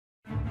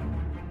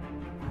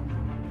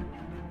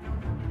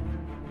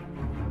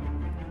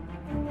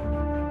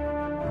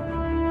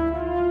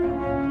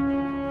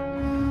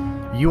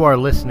You are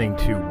listening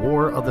to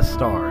War of the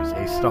Stars,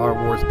 a Star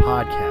Wars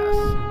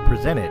podcast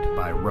presented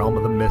by Realm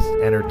of the Mist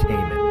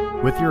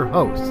Entertainment with your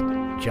host,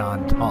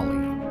 John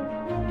Tolley.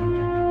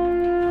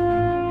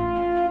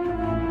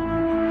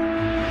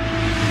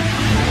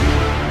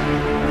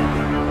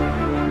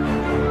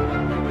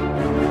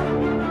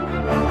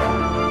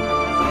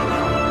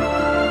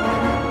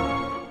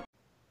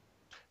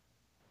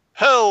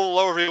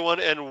 Hello, everyone,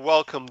 and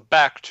welcome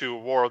back to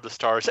War of the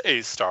Stars,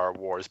 a Star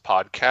Wars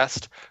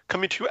podcast,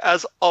 coming to you,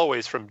 as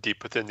always, from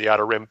deep within the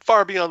Outer Rim,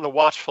 far beyond the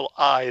watchful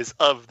eyes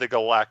of the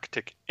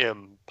Galactic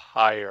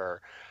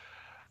Empire.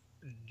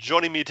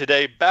 Joining me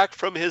today, back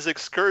from his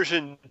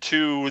excursion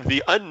to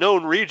the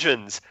unknown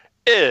regions,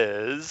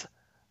 is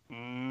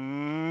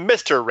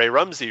Mr. Ray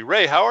Rumsey.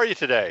 Ray, how are you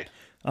today?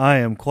 I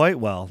am quite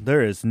well.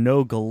 There is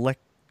no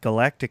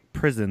galactic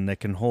prison that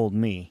can hold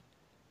me.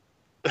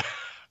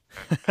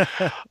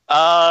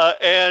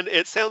 And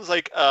it sounds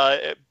like,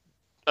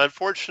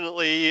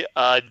 unfortunately,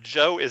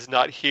 Joe is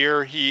not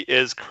here. He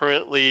is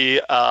currently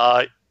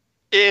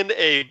in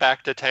a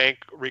back-to-tank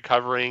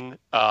recovering.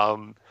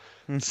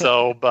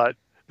 But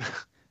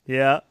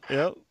yeah,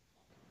 yep.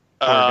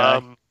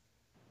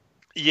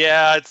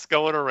 Yeah, it's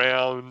going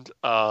around.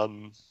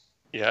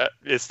 Yeah,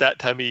 it's that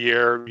time of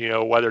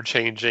year. Weather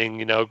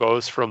changing.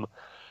 Goes from,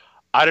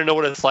 I don't know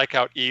what it's like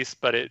out east,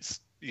 but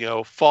it's.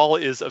 Fall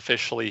is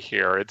officially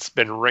here. It's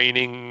been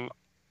raining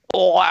the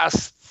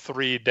last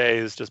 3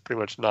 days, just pretty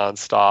much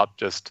nonstop.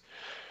 Just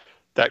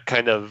that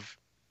kind of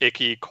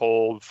icky,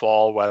 cold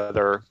fall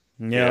weather.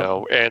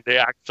 Yeah. And they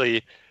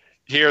actually,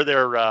 here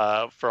they're,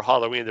 for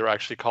Halloween, they're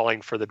actually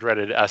calling for the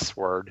dreaded S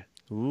word.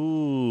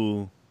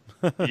 Ooh.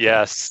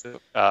 Yes.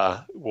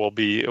 We'll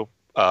be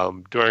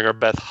doing our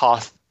best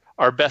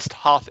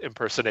Hoth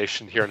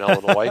impersonation here in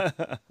Illinois.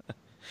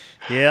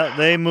 Yeah,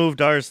 they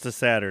moved ours to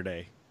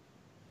Saturday.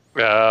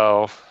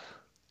 Oh.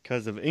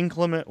 Because of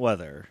inclement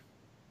weather.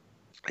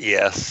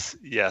 Yes.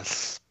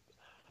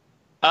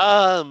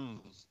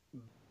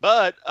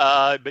 But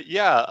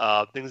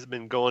yeah, things have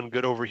been going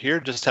good over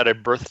here. Just had a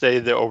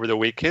birthday over the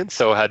weekend,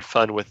 so had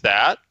fun with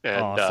that.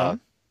 And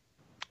awesome.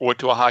 Went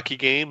to a hockey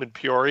game in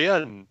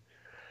Peoria and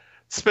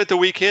spent the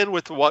weekend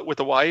with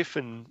the wife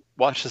and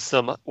watching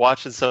some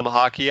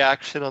hockey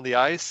action on the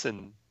ice.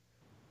 And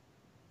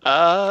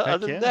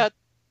other than that,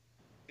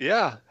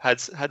 yeah, had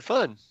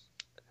fun.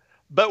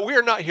 But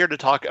we're not here to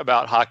talk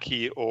about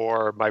hockey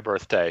or my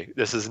birthday.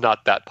 This is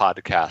not that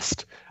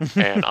podcast.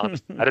 And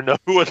I don't know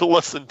who would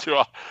listen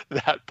to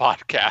that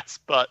podcast,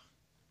 but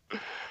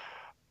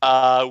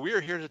we are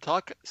here to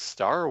talk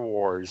Star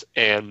Wars.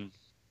 And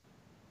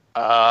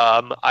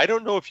I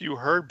don't know if you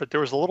heard, but there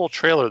was a little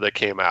trailer that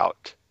came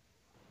out.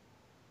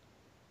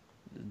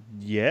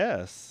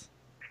 Yes.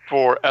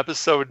 For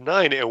Episode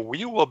 9, and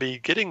we will be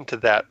getting to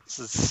that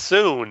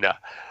soon.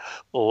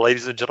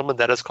 Ladies and gentlemen,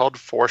 that is called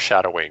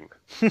foreshadowing.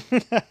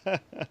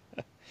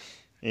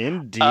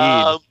 Indeed.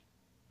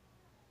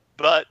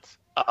 But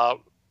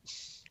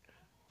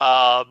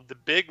the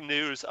big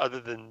news other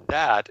than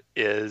that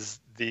is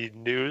the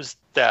news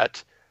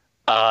that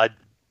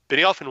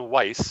Benioff and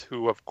Weiss,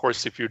 who, of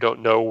course, if you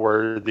don't know,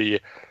 were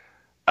the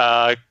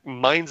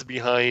minds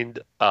behind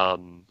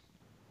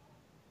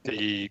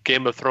the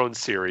Game of Thrones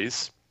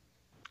series,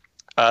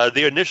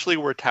 they initially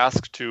were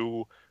tasked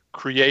to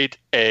create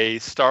a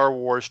Star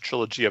Wars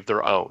trilogy of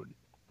their own.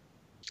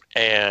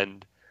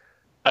 And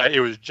it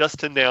was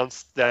just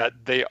announced that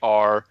they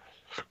are,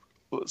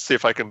 let's see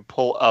if I can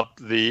pull up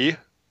the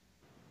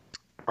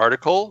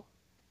article.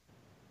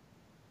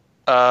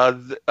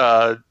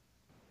 They're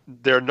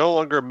no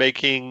longer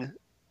making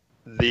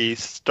their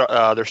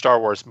Star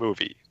Wars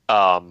movie.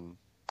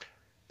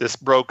 This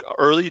broke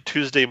early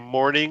Tuesday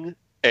morning,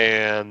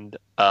 and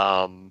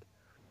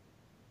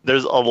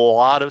there's a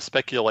lot of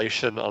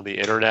speculation on the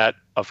internet,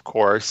 of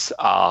course,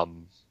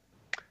 and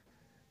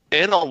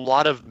a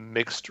lot of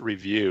mixed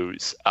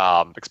reviews,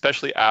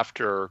 especially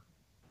after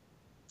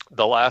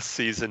the last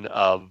season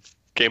of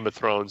Game of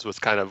Thrones was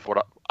kind of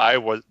what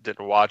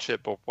didn't watch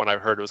it, but when I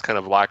heard it was kind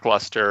of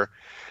lackluster,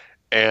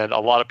 and a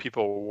lot of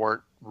people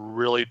weren't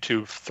really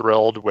too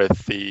thrilled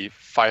with the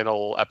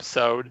final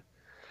episode.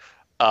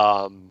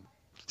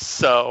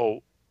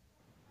 So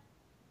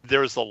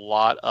there's a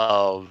lot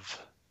of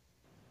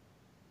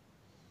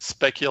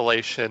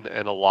speculation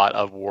and a lot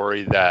of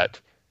worry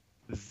that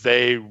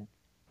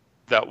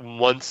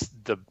once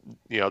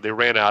they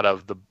ran out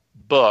of the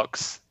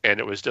books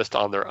and it was just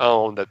on their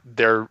own, that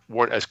they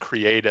weren't as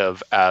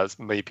creative as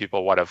many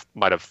people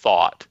might have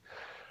thought,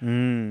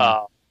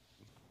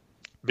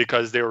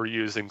 because they were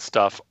using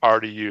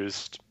already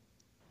used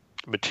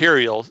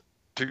material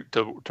to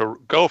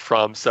go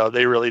from, so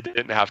they really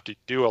didn't have to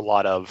do a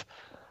lot of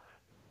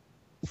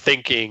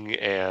thinking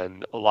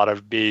and a lot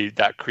of be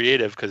that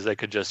creative, because they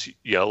could just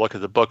look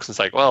at the books and it's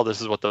like, well, this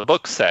is what the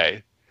books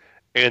say.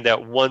 And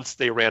that once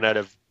they ran out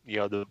of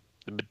the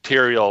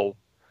material,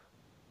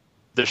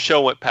 the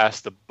show went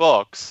past the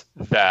books,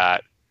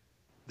 that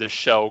the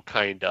show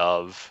kind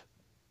of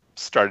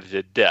started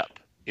to dip.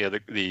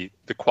 The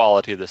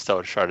quality of the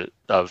show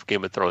of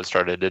Game of Thrones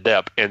started to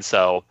dip, and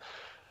so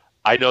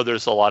I know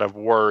there's a lot of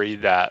worry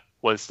that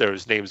once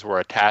those names were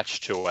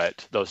attached to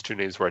it, those two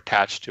names were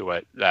attached to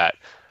it, that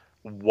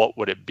what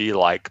would it be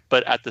like?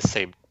 But at the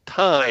same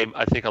time,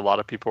 I think a lot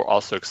of people are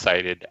also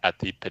excited at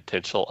the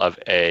potential of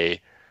a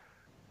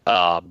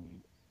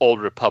Old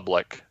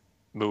Republic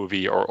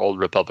movie or Old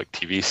Republic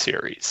TV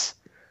series.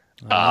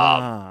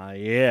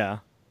 Yeah.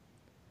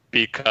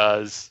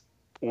 Because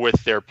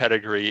with their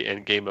pedigree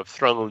in Game of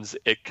Thrones,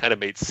 it kind of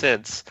made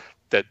sense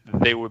that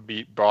they would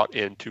be brought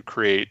in to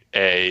create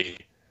an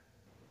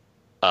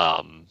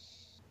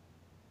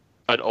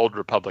Old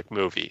Republic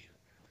movie.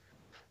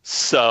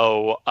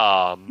 So,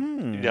 I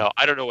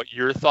don't know what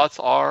your thoughts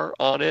are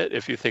on it,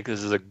 if you think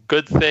this is a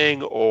good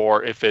thing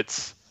or if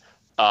it's,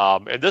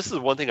 and this is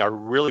one thing I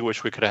really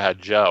wish we could have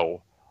had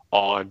Joe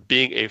on,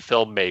 being a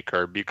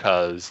filmmaker,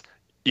 because,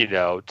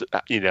 because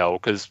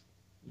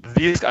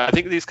I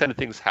think these kind of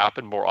things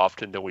happen more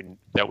often than we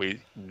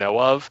know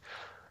of,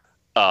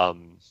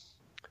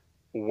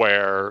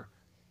 where,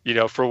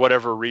 for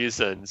whatever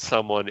reason,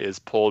 someone is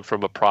pulled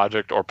from a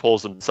project or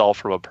pulls himself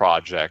from a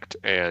project.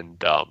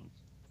 And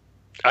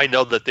I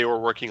know that they were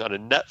working on a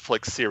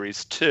Netflix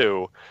series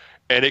too,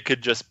 and it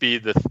could just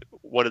be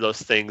one of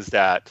those things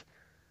that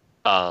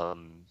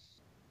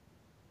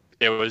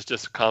it was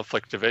just a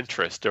conflict of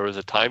interest. There was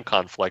a time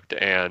conflict,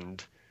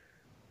 and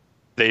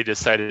they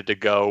decided to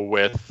go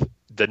with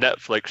the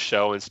Netflix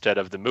show instead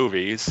of the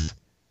movies.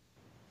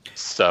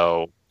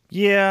 So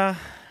yeah,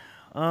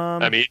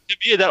 I mean, to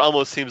me, that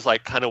almost seems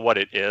like kind of what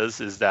it is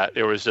that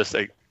it was just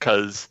a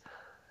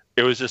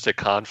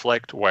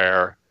conflict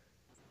where,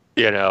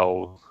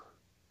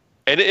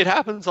 and it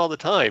happens all the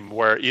time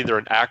where either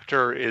an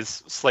actor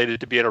is slated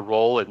to be in a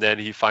role and then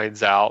he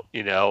finds out,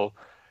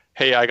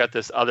 hey, I got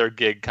this other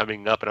gig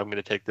coming up and I'm going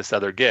to take this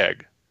other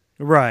gig.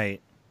 Right.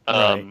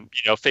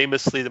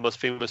 Famously, the most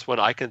famous one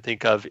I can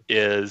think of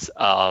is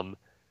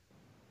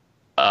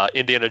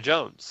Indiana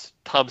Jones.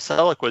 Tom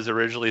Selleck was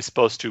originally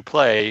supposed to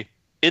play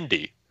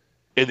Indy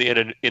in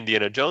the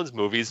Indiana Jones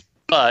movies,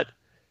 but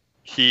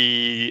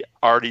he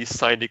already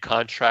signed a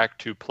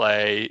contract to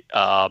play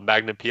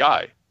Magnum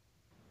PI.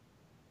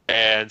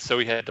 And so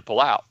he had to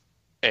pull out.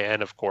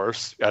 And of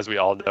course, as we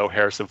all know,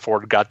 Harrison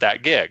Ford got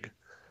that gig.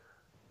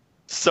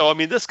 So, I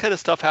mean, this kind of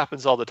stuff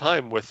happens all the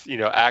time with,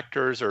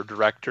 actors or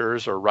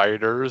directors or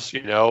writers,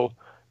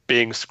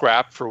 being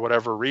scrapped for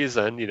whatever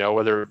reason,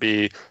 whether it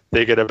be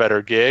they get a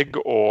better gig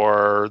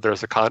or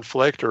there's a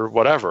conflict or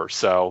whatever.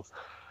 So,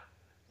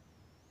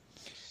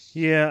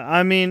 yeah,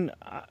 I mean,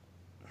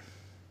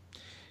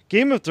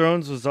 Game of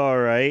Thrones was all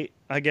right,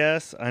 I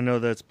guess. I know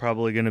that's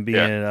probably going to be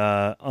an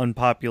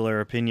unpopular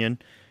opinion.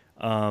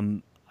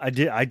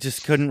 I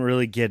just couldn't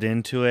really get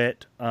into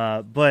it.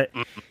 But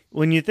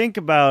when you think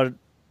about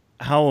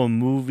how a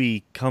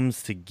movie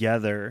comes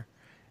together,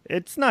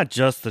 it's not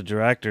just the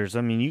directors.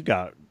 I mean, you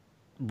got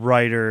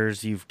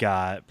writers, you've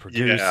got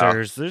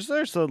producers. Yeah.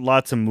 There's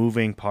lots of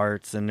moving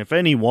parts, and if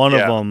any one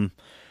of them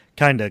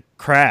kind of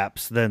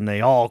craps, then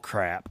they all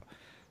crap.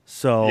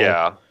 So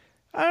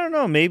I don't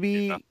know.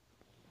 Maybe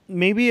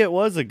it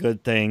was a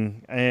good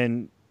thing,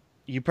 and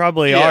you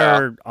probably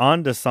are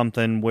onto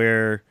something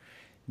where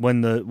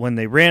when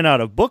they ran out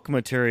of book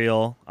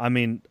material, I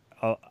mean,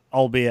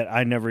 albeit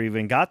I never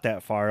even got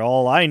that far.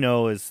 All I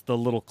know is the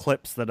little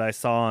clips that I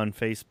saw on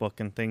Facebook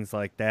and things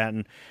like that,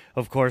 and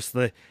of course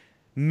the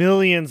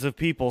millions of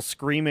people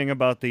screaming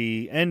about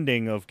the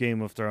ending of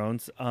Game of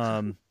Thrones.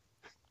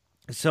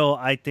 So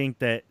I think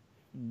that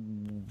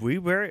we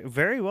very,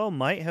 very well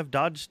might have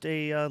dodged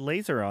a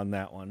laser on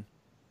that one.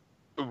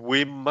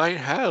 We might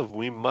have.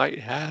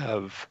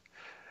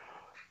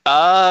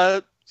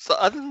 So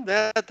other than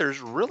that, there's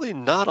really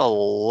not a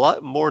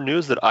lot more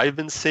news that I've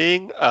been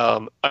seeing.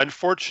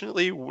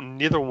 Unfortunately,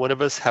 neither one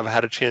of us have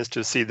had a chance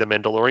to see the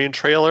Mandalorian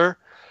trailer.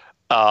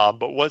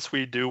 But once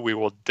we do, we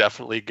will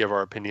definitely give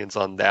our opinions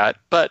on that.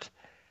 But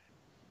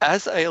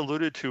as I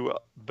alluded to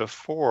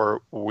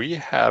before, we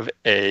have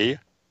a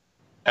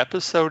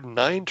Episode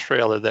 9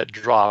 trailer that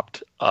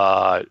dropped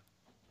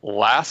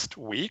last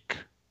week.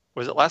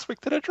 Was it last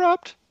week that it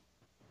dropped?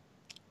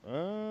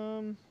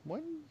 When?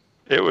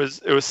 It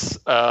was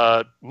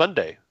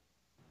Monday.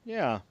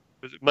 Yeah.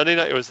 It was Monday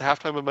night. It was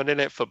halftime of Monday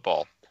Night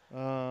Football.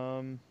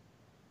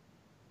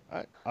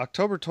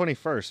 October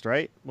 21st,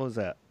 right? What was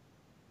that?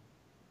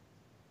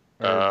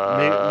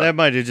 That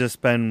might have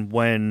just been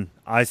when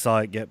I saw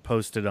it get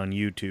posted on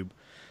YouTube.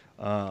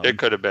 It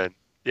could have been,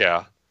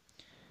 yeah.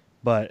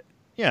 But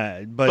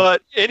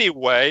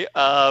anyway,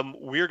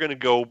 we're going to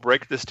go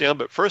break this down.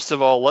 But first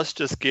of all, let's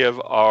just give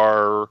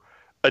our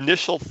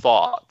initial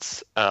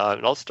thoughts.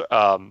 And I'll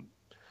start.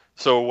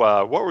 So,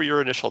 what were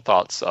your initial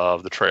thoughts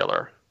of the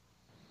trailer?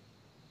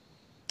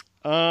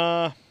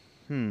 Well,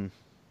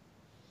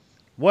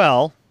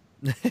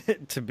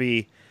 to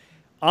be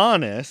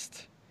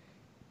honest,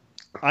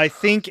 I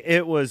think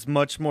it was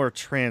much more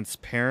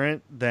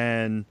transparent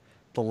than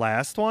the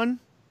last one.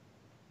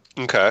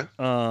 Okay.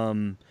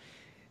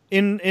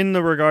 In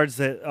the regards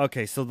that,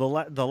 okay, so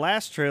the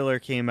last trailer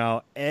came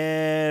out,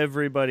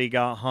 everybody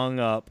got hung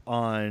up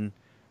on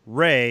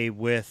Rey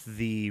with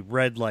the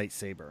red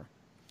lightsaber.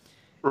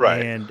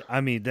 Right. And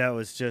I mean, that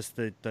was just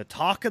the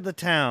talk of the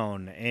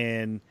town,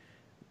 and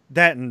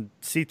that and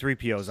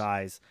C-3PO's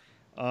eyes.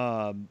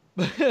 Oh,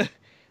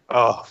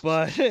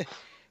 But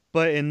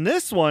but in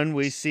this one,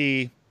 we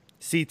see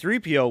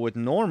C-3PO with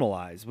normal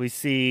eyes. We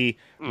see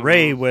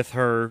Rey with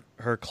her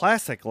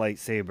classic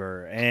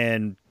lightsaber,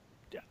 and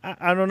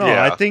I don't know.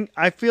 Yeah.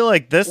 I feel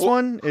like this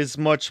one is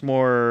much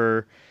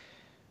more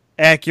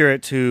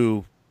accurate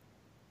to.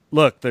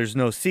 Look, there's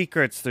no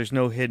secrets. There's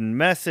no hidden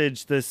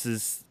message. This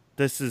is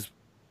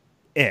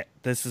it.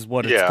 This is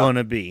what it's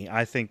gonna be.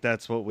 I think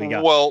that's what we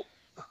got.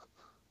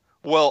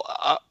 Well,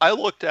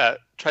 I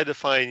tried to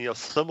find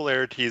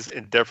similarities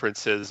and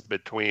differences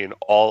between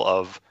all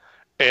of,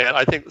 and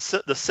I think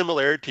the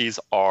similarities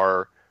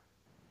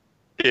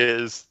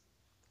is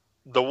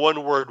the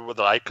one word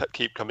that I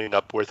keep coming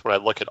up with when I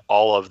look at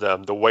all of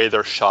them. The way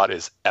they're shot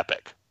is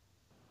epic.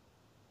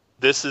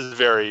 This is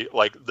very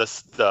like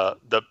this the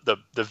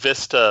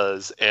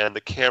vistas and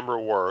the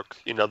camera work.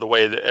 The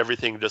way that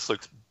everything just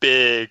looks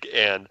big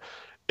and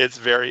it's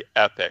very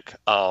epic.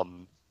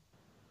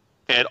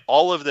 And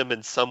all of them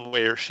in some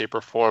way or shape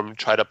or form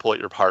try to pull at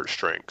your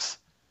heartstrings.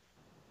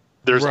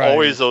 There's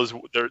always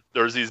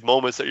there's these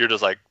moments that you're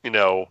just like,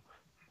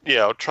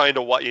 trying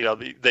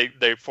to,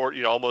 they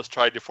almost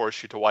tried to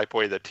force you to wipe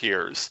away the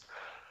tears.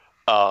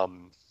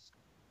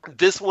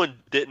 This one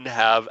didn't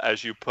have,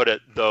 as you put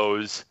it,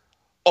 those,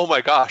 oh my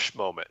gosh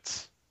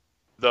moments.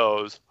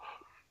 Those,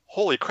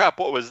 holy crap,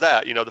 what was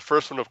that? The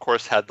first one, of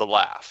course, had the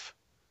laugh.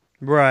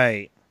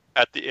 Right.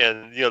 At the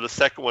end, the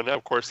second one,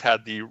 of course,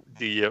 had the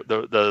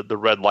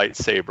red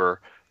lightsaber.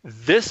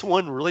 This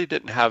one really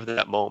didn't have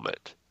that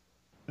moment.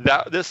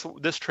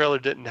 This trailer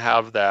didn't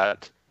have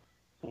that.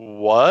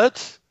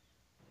 What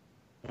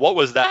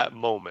was that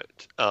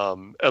moment?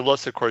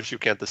 Unless, of course, you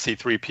count the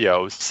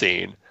C-3PO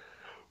scene,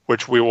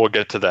 which we will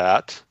get to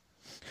that.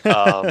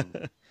 But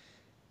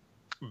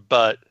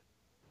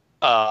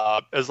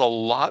there's a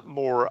lot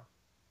more.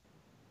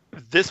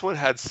 This one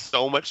had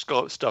so much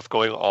stuff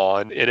going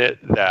on in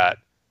it that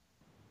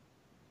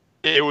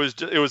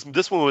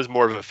this one was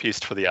more of a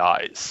feast for the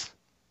eyes.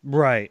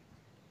 Right.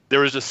 There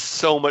was just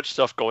so much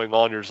stuff going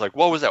on. You're just like,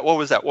 what was that? What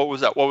was that? What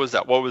was that? What was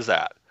that? What was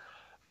that?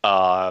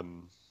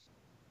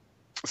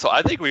 So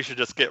I think we should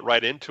just get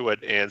right into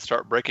it and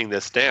start breaking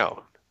this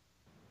down.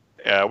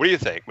 What do you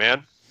think,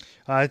 man?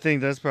 I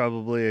think that's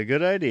probably a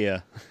good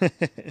idea.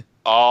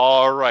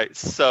 All right.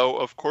 So,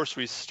 of course,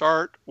 we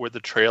start with the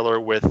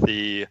trailer with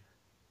the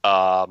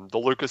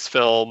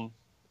Lucasfilm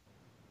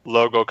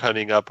logo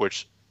coming up,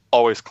 which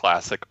always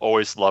classic.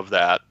 Always love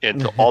that. And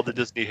to all the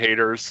Disney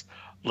haters,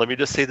 let me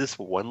just say this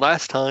one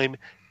last time.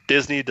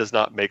 Disney does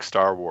not make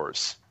Star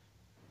Wars.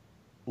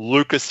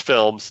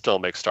 Lucasfilm still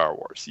makes Star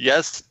Wars.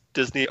 Yes,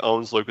 Disney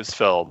owns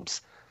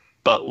Lucasfilms,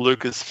 but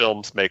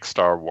Lucasfilms makes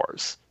Star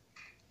Wars.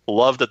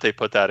 Love that they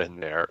put that in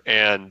there.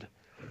 And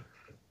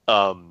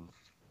I'm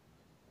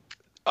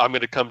going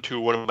to come to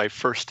one of my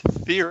first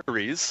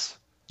theories.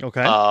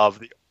 Okay.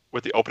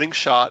 With the opening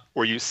shot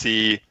where you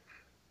see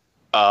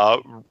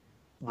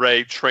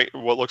Rey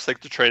what looks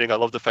like the training. I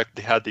love the fact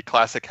that they had the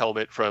classic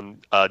helmet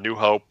from New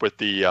Hope with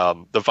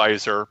the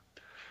visor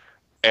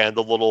and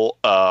the little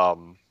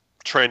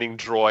training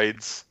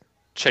droids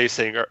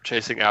chasing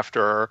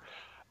after her.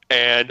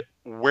 And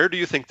where do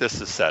you think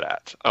this is set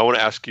at? I want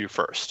to ask you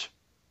first.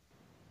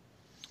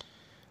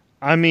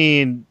 I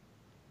mean,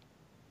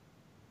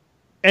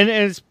 and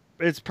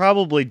it's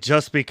probably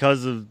just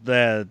because of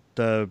the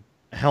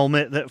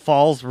helmet that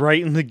falls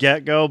right in the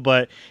get-go,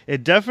 but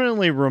it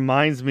definitely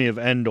reminds me of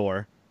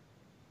Endor.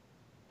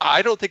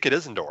 I don't think it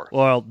is Endor.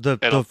 Well, the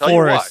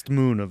forest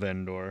moon of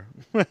Endor.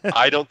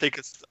 I don't think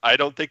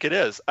it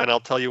is, and I'll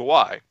tell you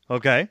why.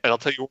 Okay. And I'll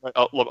tell you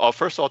why.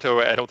 First of all, I'll tell you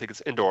why I don't think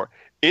it's Endor.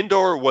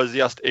 Endor was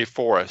just a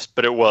forest,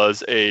 but it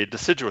was a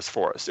deciduous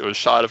forest. It was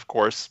shot, of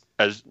course,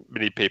 as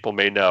many people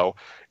may know,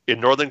 in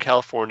Northern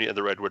California in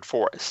the Redwood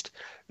Forest.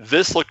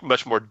 This looked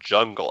much more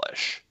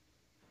jungle-ish.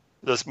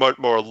 This much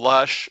more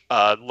lush.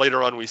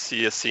 Later on, we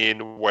see a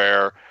scene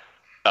where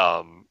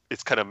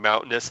it's kind of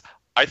mountainous.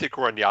 I think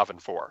we're on Yavin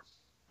 4.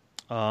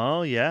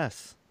 Oh,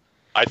 yes.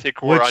 I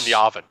think we're on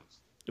Yavin.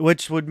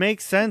 Which would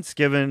make sense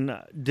given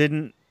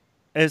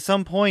at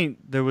some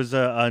point there was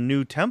a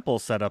new temple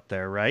set up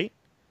there, right?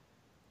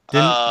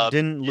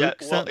 Didn't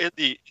Luke in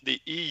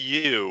the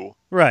EU,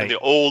 right, in the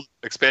old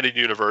expanded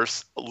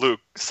universe, Luke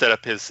set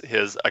up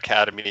his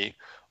academy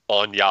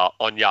on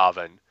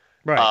Yavin.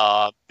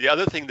 Right. The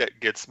other thing that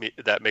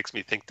makes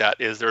me think that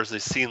is there's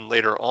a scene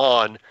later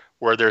on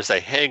where there's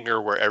a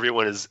hangar where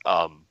everyone is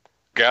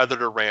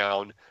gathered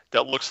around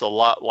that looks a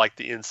lot like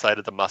the inside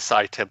of the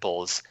Maasai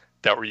temples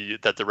that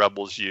the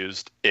rebels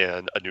used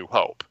in A New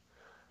Hope.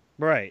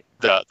 Right.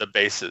 The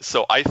bases.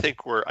 So I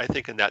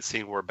think in that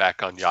scene we're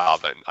back on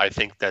Yavin. I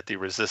think that the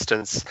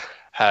Resistance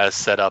has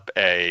set up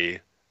a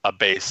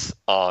base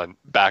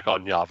back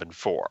on Yavin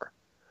 4.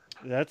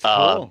 That's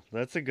cool.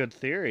 That's a good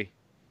theory.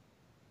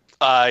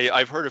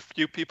 I've heard a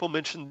few people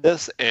mention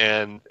this,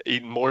 and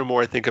more and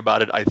more I think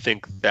about it, I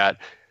think that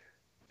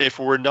if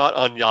we're not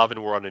on Yavin,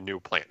 we're on a new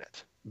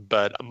planet.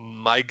 but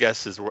my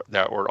guess is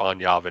that we're on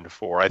Yavin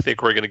 4. I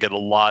think we're going to get a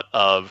lot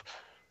of.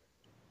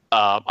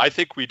 I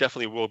think we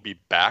definitely will be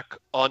back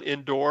on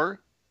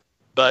Endor,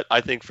 but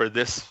I think for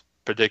this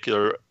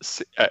particular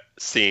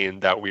scene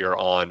that we are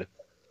on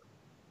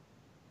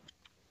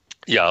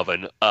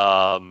Yavin,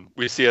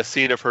 we see a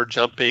scene of her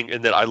jumping,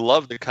 and then I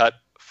love the cut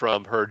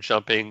from her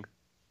jumping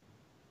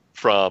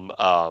from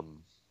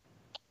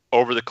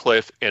over the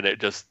cliff, and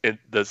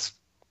the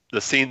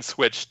scene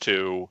switched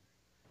to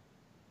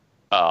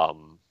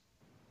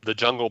the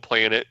jungle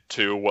planet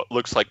to what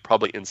looks like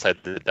probably inside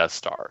the Death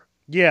Star.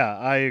 Yeah,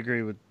 I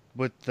agree with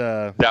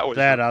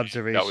that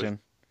observation.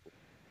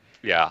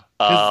 Yeah,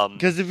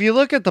 because if you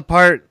look at the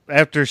part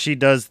after she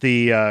does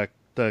the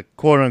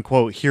quote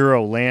unquote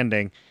hero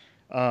landing,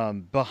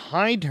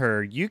 behind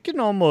her, you can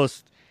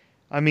almost,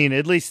 I mean,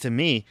 at least to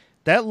me,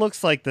 that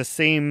looks like the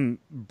same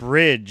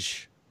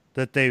bridge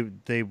that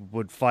they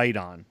would fight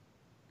on.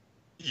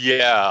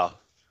 Yeah.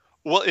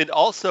 Well, and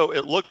also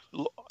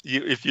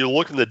if you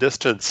look in the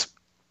distance,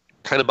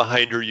 kind of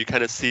behind her, you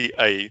kind of see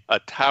a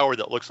tower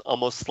that looks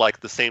almost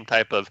like the same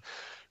type of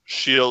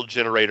shield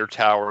generator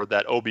tower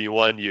that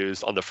Obi-Wan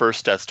used on the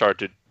first Death Star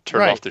to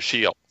turn off the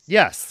shield.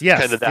 Yes.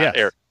 Kind of that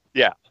area.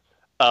 Yeah.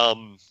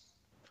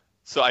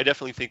 So I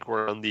definitely think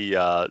we're on the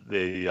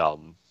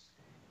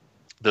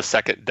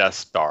second Death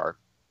Star.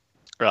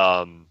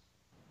 Then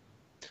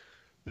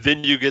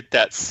you get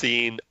that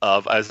scene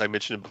of, as I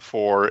mentioned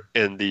before,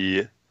 in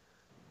the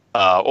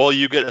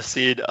you get a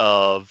scene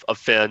of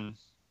Finn,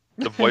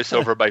 the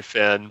voiceover by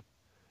Finn,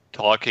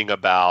 talking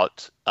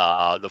about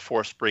the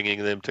Force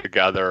bringing them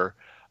together.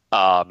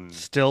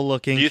 Still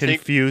looking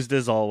confused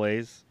as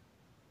always.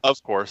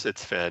 Of course,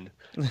 it's Finn.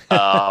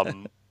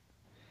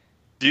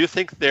 Do you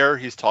think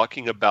he's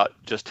talking about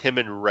just him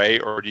and Rey,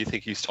 or do you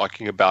think he's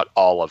talking about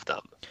all of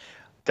them?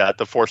 That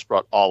the Force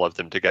brought all of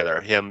them together.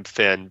 Him,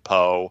 Finn,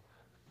 Poe.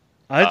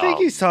 I think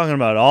he's talking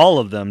about all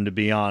of them, to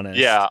be honest.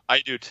 Yeah, I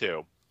do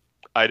too.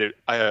 I do too.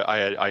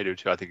 I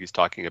think he's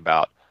talking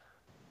about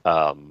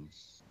all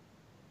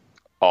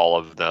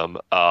of them.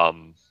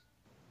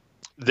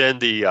 Then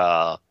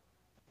the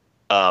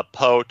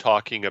Poe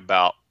talking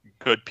about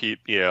good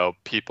people,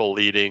 people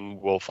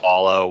leading will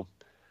follow,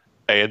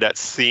 and that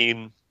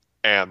scene.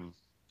 And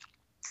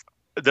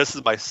this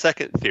is my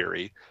second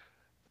theory.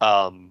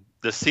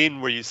 The scene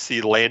where you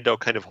see Lando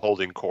kind of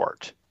holding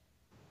court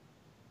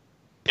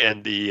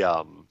and the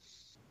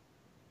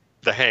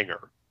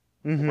hangar,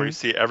 where you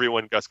see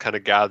everyone just kind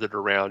of gathered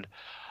around.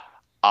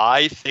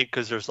 I think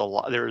because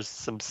there's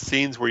some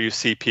scenes where you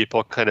see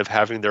people kind of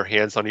having their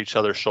hands on each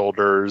other's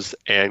shoulders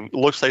and it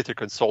looks like they're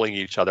consoling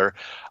each other.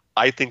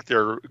 I think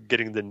they're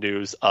getting the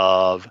news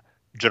of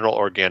General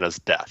Organa's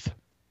death.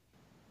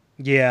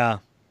 Yeah.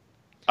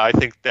 I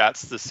think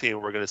that's the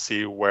scene we're going to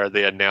see where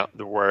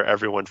where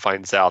everyone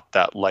finds out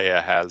that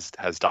Leia has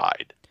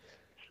died.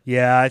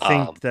 Yeah, I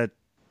think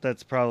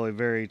that's probably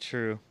very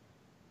true.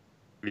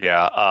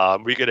 Yeah,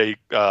 we get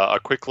a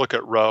quick look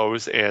at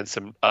Rose and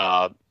some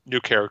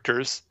new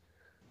characters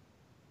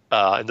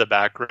in the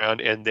background,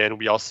 and then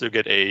we also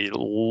get a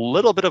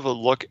little bit of a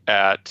look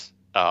at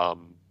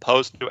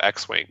Poe's new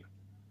X-wing.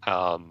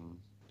 And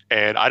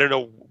I don't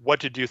know, what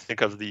did you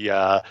think of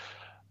the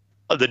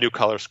new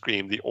color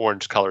scheme, the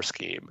orange color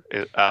scheme,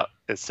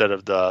 instead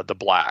of the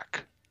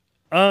black?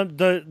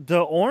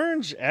 The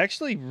orange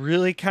actually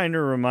really kind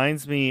of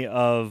reminds me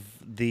of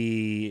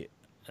the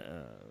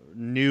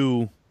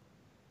new.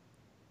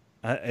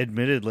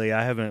 Admittedly,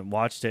 I haven't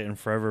watched it in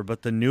forever,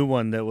 but the new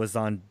one that was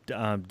on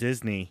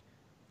Disney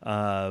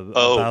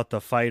about the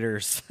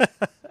fighters.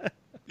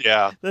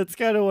 Yeah, that's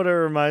kind of what it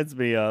reminds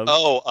me of.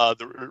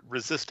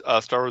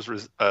 the Star Wars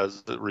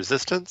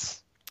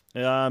Resistance.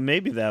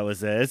 Maybe that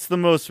was it. It's the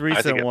most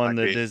recent one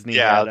that Disney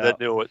had out.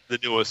 The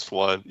newest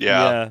one.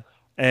 Yeah,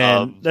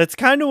 and that's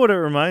kind of what it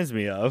reminds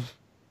me of.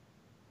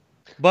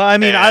 But I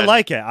mean, I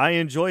like it. I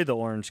enjoy the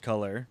orange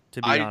color,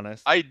 to be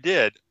honest. I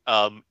did.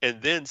 And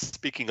then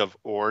speaking of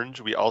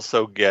orange, we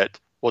also get,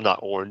 well, not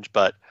orange,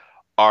 but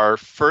our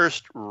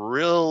first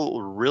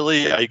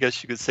really, I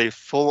guess you could say,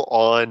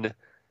 full-on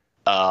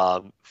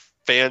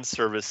fan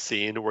service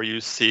scene where you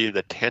see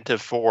the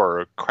Tantive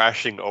 4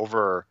 crashing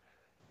over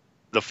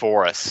the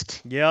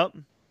forest. Yep.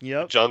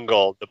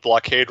 Jungle, the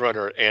blockade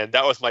runner, and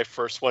that was my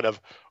first one of,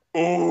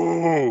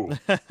 ooh,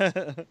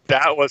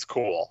 that was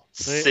cool.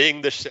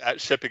 Seeing the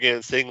ship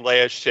again, seeing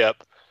Leia's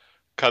ship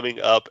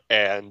coming up,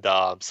 and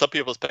some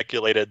people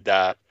speculated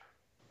that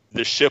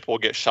the ship will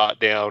get shot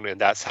down,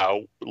 and that's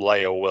how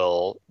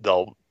they'll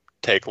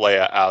take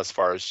Leia as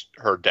far as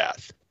her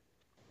death.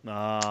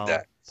 Oh,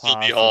 that she'll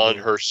be on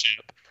her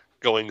ship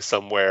going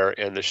somewhere,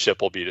 and the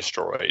ship will be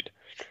destroyed.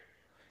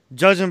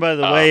 Judging by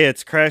the way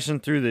it's crashing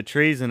through the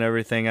trees and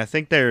everything, I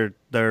think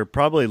they're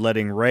probably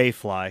letting Rey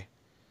fly.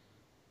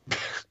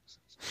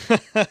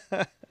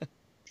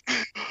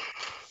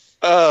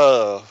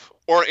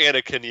 Or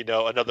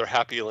Anakin, another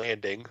happy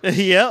landing.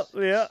 Yeah.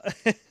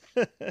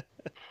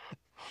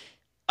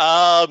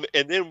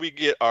 And then we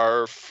get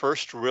our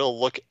first real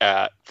look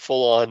at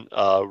full-on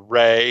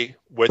Rey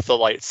with the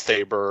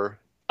lightsaber.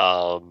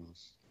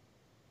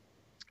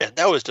 And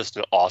that was just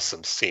an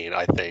awesome scene,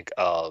 I think,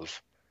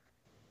 of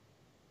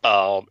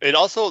and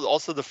also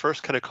the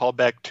first kind of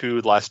callback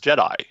to Last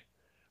Jedi,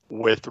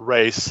 with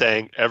Rey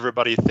saying,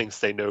 "Everybody thinks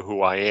they know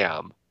who I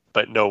am,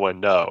 but no one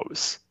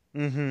knows."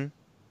 Mm-hmm.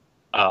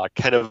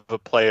 Kind of a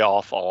play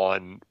off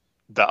on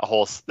that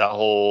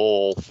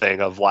whole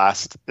thing of the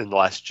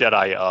Last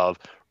Jedi of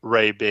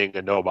Rey being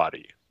a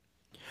nobody.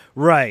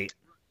 Right.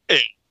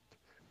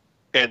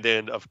 And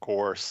then, of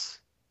course,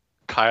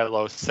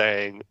 Kylo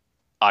saying,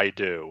 "I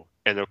do."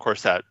 And, of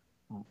course, that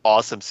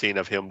awesome scene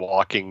of him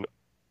walking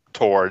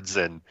towards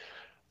and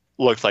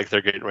looks like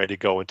they're getting ready to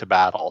go into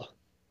battle.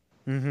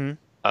 Mm-hmm.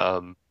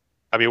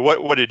 I mean,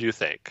 what did you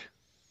think?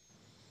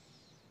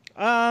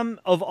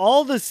 Of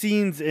all the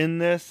scenes in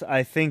this,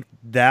 I think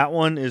that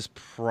one is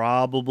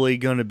probably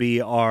going to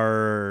be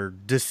our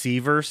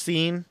deceiver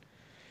scene,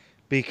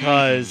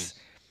 because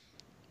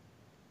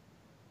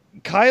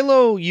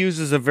Kylo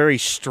uses a very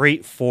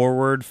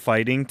straightforward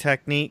fighting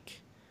technique.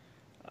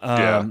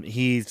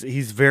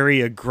 He's very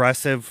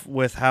aggressive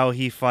with how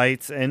he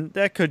fights, and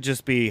that could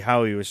just be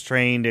how he was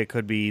trained. It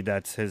could be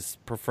that's his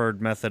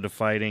preferred method of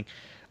fighting.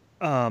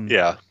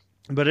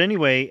 But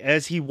anyway,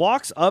 as he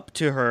walks up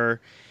to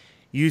her,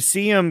 you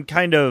see him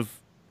kind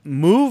of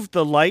move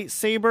the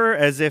lightsaber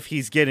as if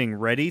he's getting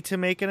ready to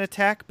make an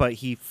attack, but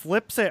he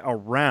flips it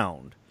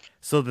around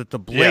so that the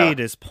blade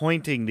is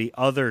pointing the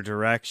other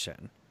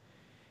direction.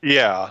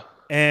 Yeah.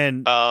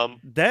 And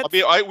that's...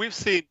 I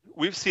mean,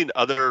 we've seen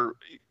other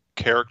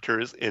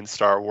characters in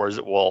Star Wars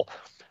that will,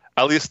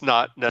 at least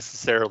not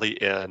necessarily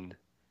in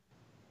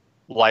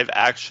live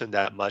action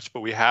that much,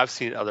 but we have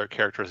seen other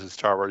characters in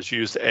Star Wars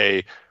use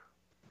a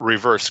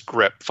reverse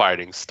grip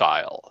fighting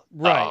style.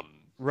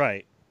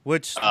 Right.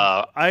 Which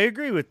I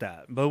agree with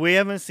that, but we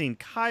haven't seen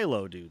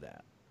Kylo do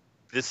that.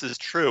 This is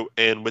true,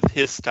 and with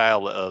his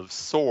style of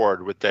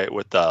sword, with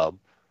the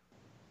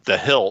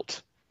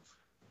hilt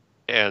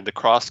and the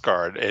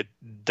crossguard, it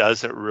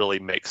doesn't really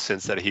make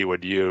sense that he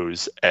would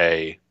use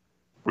a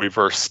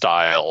reverse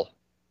style.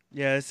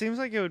 Yeah, it seems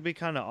like it would be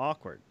kind of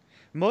awkward.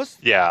 Most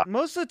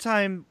of the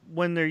time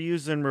when they're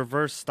using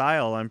reverse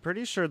style, I'm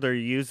pretty sure they're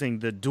using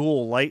the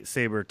dual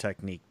lightsaber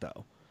technique,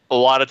 though. A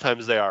lot of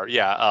times they are,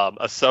 yeah.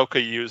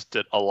 Ahsoka used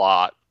it a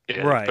lot,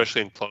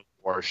 especially in Clone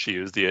Wars. She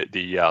used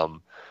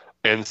the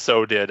and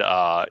so did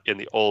in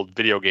the old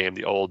video game,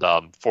 the old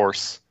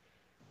Force.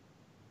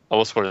 I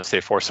almost wanted to say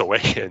Force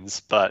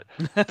Awakens, but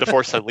the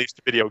Force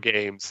Unleashed video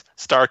games,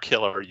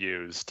 Starkiller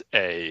used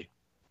a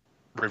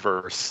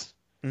reverse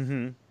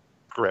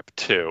grip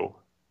too.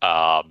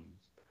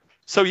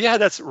 So yeah,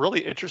 that's really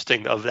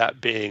interesting of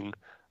that being.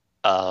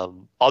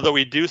 Although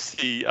we do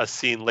see a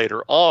scene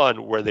later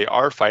on where they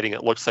are fighting,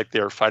 it looks like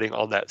they're fighting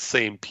on that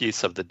same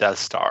piece of the Death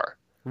Star.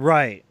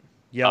 Right.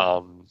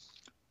 Yeah.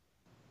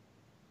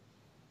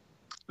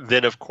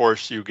 Then of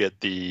course you get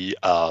the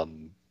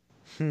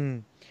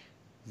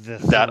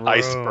that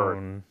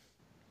iceberg.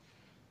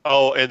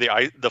 Oh, and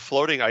the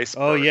floating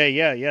iceberg. Oh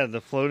yeah,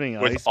 the floating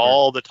iceberg. With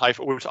all the TIE,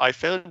 which I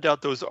found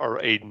out those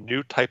are a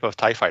new type of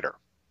TIE fighter.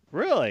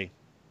 Really?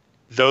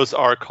 Those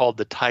are called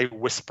the TIE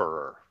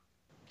Whisperer.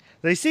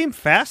 They seem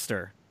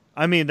faster.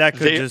 I mean, that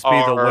could just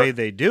be the way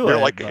they do it.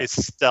 They're like a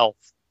stealth.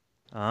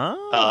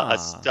 A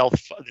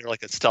stealth. They're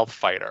like a stealth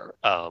fighter.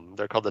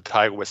 They're called the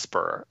TIE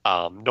Whisperer.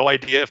 No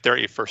idea if they're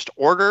a First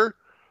Order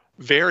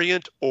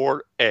variant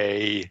or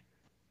a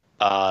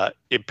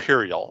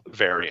Imperial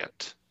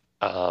variant.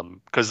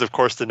 Because of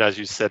course, then as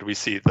you said, we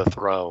see the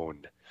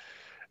throne,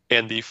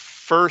 and the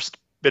first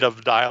bit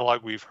of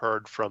dialogue we've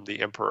heard from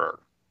the Emperor.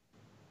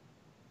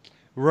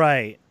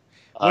 Right.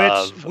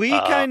 Which we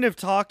kind of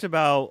talked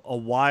about a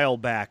while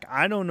back.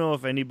 I don't know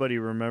if anybody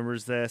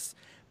remembers this,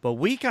 but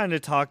we kind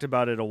of talked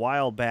about it a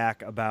while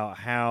back about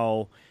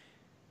how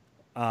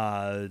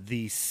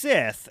the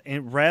Sith,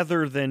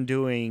 rather than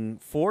doing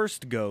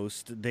Forced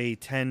Ghost, they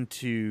tend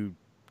to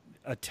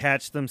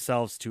attach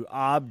themselves to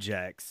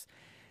objects.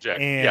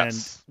 And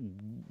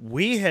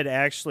we had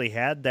actually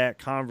had that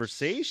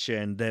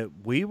conversation that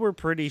we were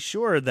pretty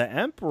sure the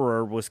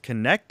Emperor was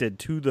connected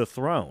to the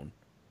throne.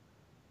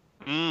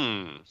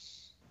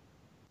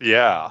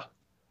 Yeah.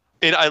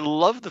 And I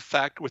love the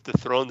fact with the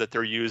throne that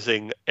they're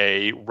using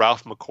a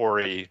Ralph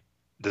McQuarrie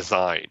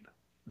design.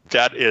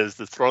 That is,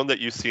 the throne that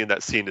you see in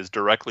that scene is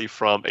directly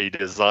from a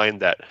design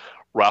that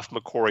Ralph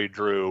McQuarrie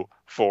drew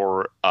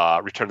for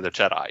Return of the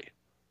Jedi.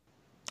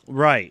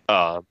 Right.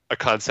 A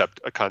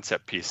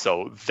concept piece.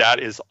 So that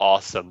is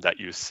awesome that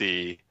you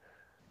see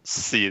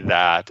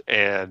that.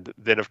 And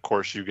then of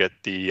course you get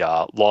the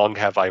long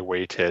have I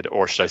waited,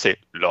 or should I say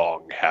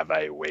long have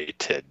I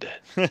waited.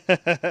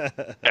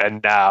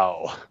 And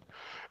now.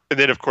 And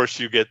then of course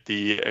you get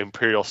the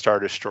Imperial Star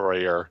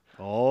Destroyer.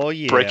 Oh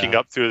yeah. Breaking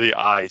up through the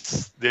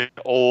ice. The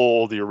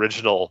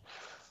original,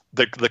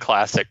 the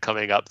classic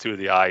coming up through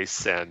the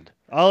ice. And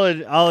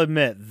I'll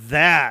admit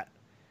that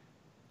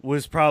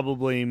was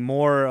probably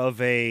more of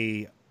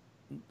a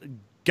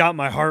got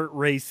my heart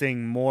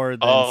racing more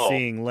than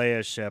seeing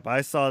Leia's ship.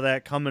 I saw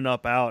that coming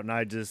up out,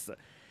 and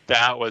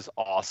that was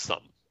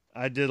awesome.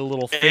 I did a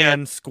little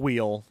fan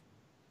squeal.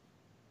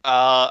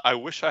 I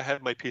wish I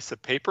had my piece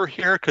of paper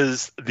here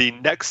because the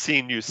next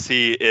scene you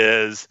see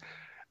is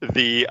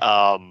the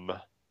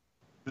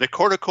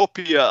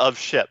cornucopia of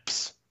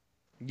ships,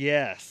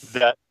 Yes.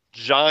 that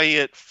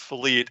giant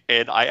fleet,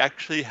 and I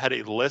actually had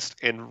a list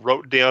and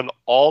wrote down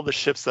all the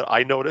ships that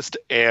I noticed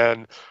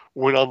and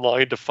went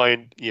online to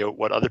find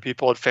what other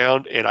people had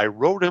found, and I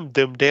wrote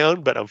them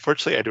down, but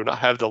unfortunately I do not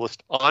have the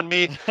list on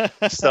me,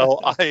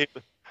 so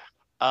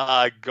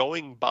I'm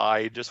going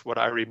by just what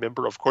I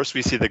remember. Of course,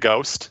 we see the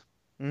Ghost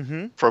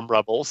from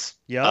Rebels.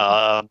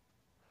 Yep.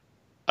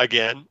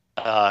 Again,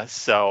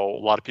 so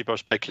a lot of people are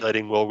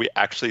speculating, will we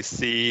actually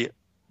see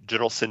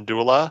General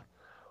Syndulla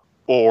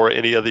or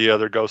any of the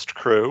other Ghost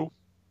crew?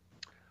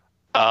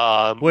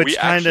 Which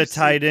kind of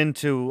tied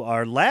into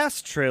our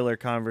last trailer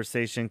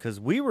conversation because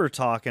we were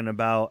talking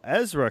about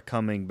Ezra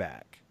coming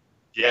back.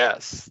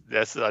 Yes,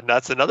 that's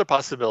another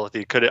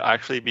possibility. Could it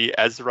actually be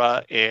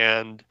Ezra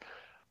and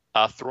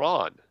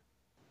Thrawn?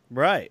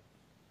 Right.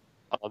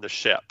 On the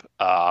ship,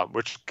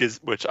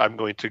 which I'm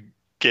going to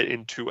get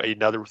into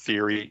another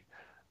theory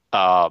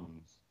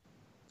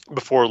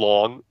before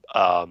long.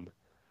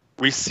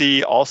 We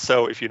see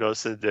also, if you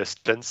notice in the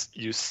distance,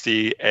 you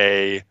see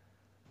a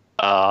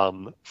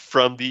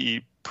from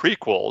the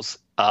prequels,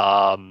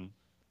 from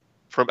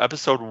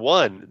Episode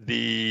 1,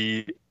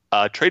 the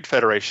Trade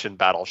Federation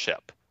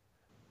battleship.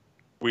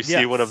 We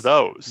see one of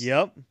those.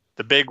 Yep.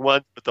 The big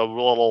one with the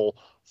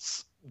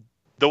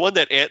one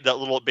that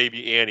little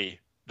baby Annie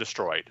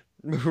destroyed.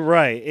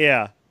 Right.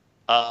 Yeah.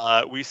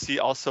 We see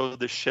also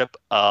the ship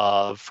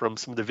from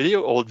some of the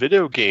old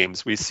video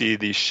games. We see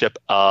the ship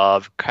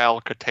of Kyle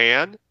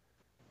Katarn,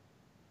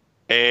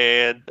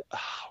 and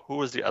who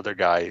was the other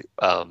guy?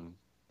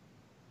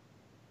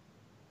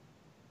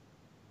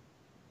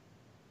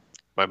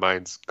 My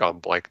mind's gone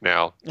blank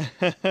now.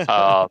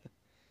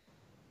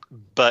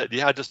 But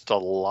yeah, just a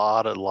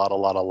lot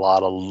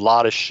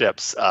of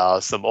ships.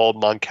 Some old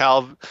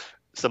Moncal,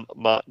 some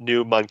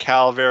new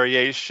Moncal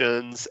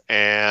variations,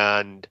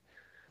 and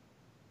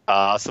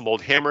some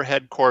old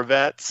Hammerhead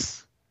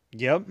corvettes.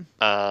 Yep.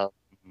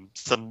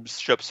 Some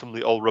ships from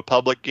the old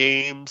Republic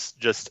games.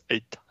 Just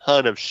a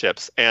ton of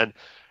ships, and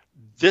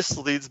this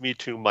leads me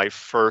to my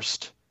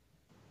first.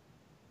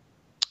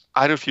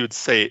 I don't know if you would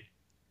say,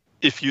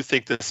 if you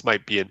think this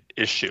might be an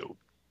issue.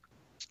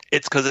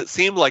 It's because it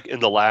seemed like in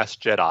The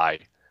Last Jedi,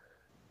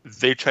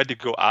 they tried to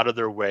go out of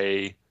their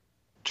way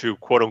to,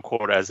 quote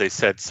unquote, as they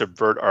said,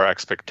 subvert our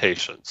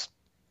expectations.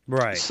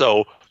 Right.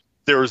 So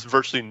there was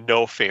virtually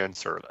no fan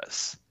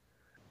service.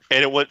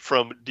 And it went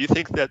from, do you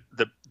think that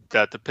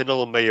the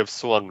pendulum may have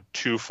swung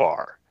too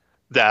far?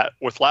 That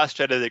with Last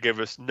Jedi, they gave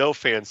us no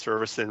fan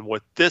service. And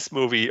with this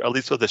movie, at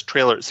least with this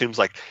trailer, it seems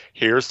like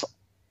here's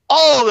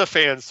all the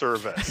fan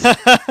service.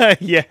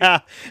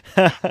 Yeah.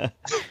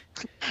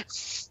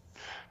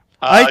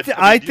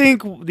 I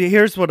think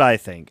here's what I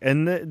think,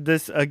 and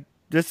this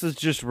is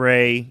just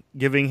Ray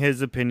giving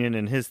his opinion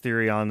and his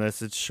theory on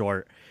this. It's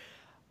short.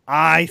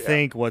 I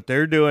think what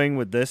they're doing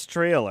with this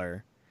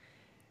trailer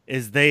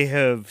is they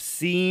have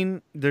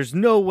seen. There's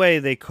no way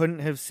they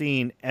couldn't have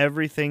seen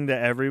everything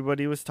that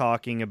everybody was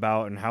talking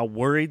about and how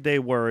worried they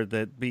were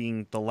that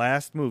being the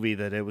last movie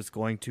that it was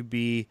going to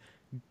be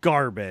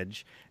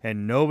garbage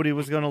and nobody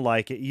was going to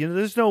like it.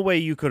 There's no way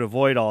you could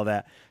avoid all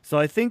that. So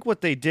I think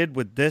what they did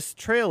with this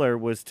trailer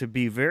was to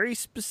be very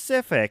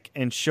specific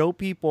and show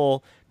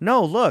people,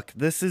 no, look,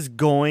 this is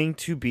going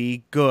to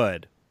be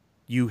good.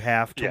 You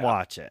have to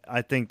watch it.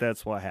 I think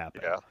that's what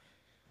happened. Yeah,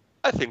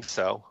 I think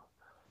so.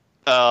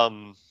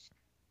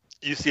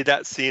 You see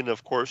that scene,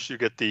 of course, you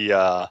get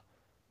the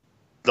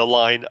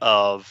line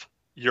of,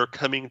 "Your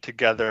coming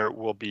together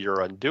will be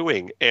your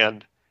undoing."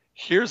 And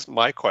here's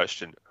my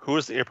question. Who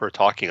is the Emperor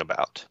talking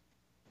about?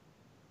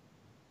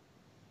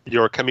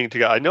 You're coming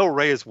together. I know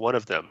Rey is one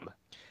of them.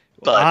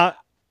 But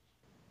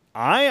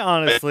I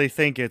honestly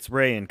think it's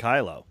Rey and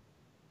Kylo.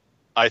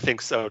 I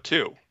think so,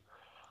 too.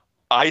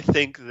 I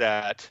think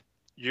that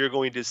you're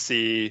going to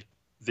see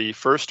the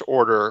First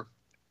Order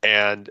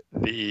and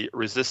the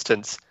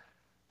Resistance,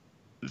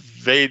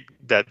 they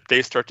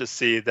start to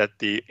see that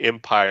the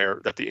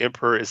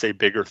Emperor is a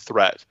bigger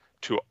threat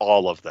to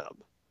all of them.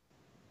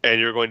 And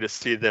you're going to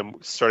see them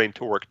starting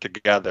to work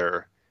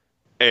together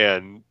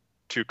and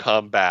to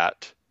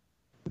combat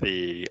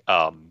the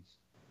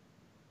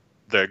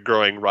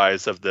growing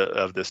rise of the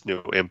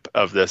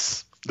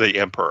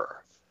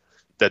Emperor.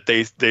 That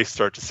they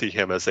start to see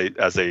him as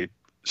a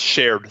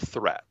shared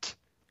threat.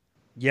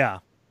 Yeah.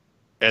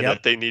 And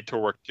that they need to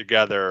work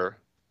together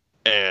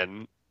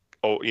and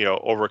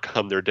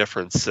overcome their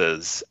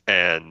differences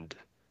and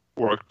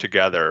work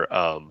together.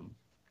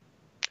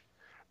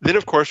 Then,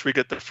 of course, we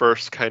get the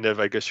first kind of,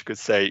 I guess you could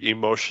say,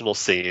 emotional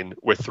scene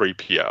with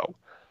 3PO.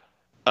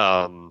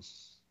 I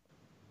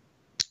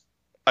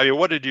mean,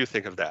 what did you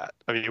think of that?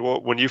 I mean,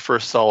 when you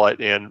first saw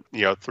it and,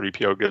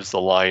 3PO gives the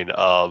line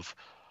of,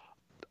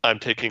 "I'm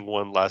taking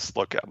one last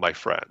look at my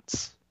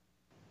friends."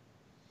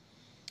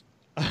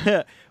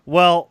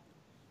 Well,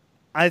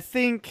 I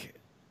think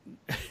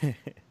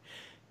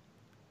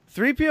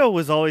 3PO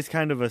was always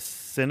kind of a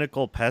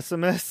cynical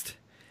pessimist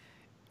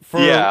for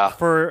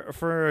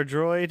a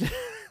droid.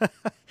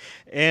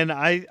 And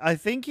I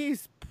think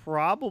he's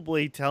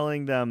probably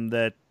telling them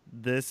that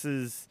this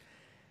is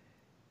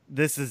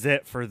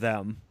it for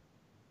them.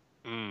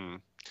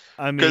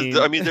 I mean,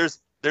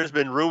 there's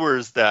been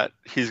rumors that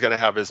he's going to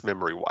have his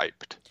memory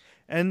wiped,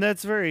 and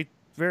that's very,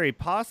 very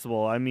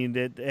possible. I mean,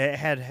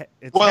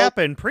 it's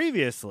happened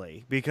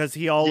previously because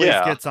he always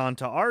gets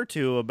onto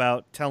R2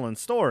 about telling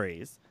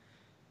stories.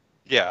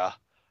 Yeah,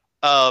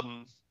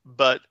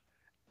 but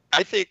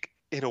I think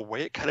in a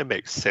way it kind of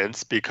makes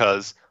sense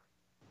because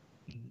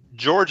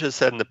George has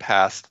said in the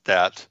past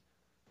that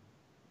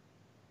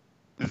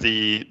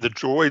the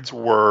droids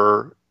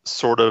were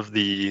sort of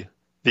the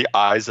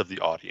eyes of the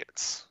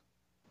audience.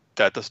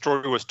 That the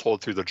story was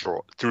told through the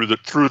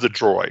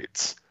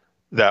droids.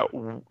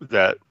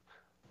 That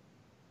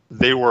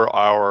they were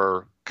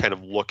our kind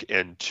of look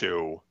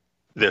into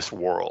this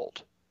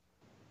world.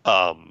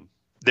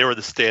 They were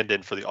the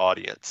stand-in for the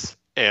audience,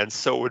 and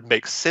so it would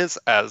make sense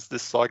as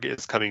this saga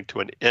is coming to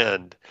an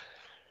end,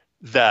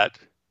 that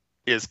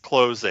is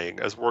closing,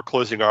 as we're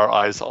closing our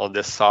eyes on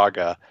this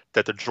saga,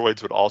 that the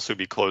droids would also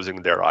be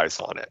closing their eyes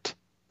on it.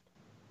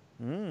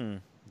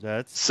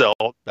 That's kind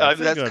of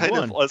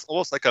it's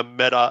almost like a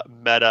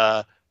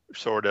meta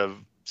sort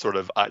of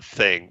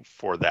thing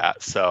for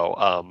that.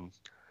 So,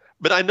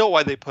 but I know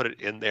why they put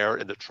it in there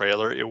in the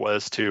trailer. It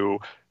was to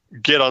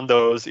tug on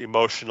those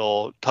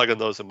emotional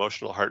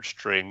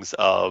heartstrings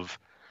of,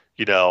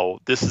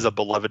 this is a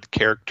beloved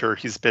character.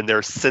 He's been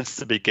there since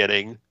the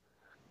beginning.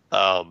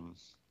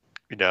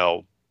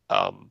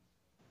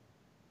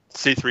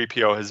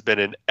 C-3PO has been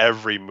in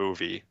every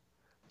movie.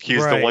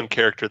 He's the one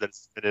character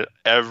that's been in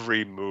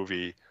every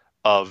movie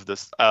of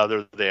this,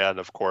 other than,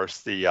 of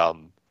course, I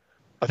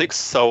think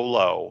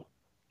Solo.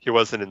 He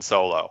wasn't in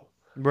Solo.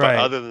 Right. But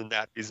other than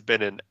that, he's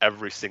been in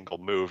every single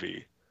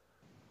movie.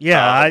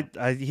 Yeah,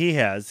 he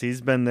has.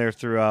 He's been there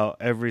throughout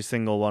every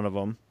single one of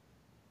them.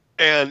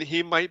 And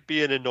he might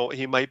be an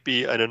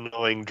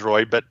annoying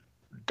droid, but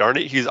darn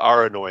it, he's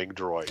our annoying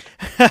droid.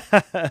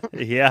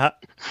 Yeah.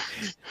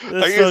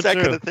 I guess that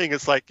kind of thing.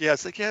 It's like,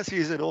 yes,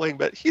 he's annoying,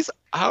 but he's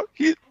our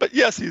annoying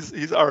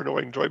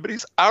droid, but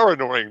he's our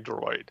annoying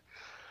droid.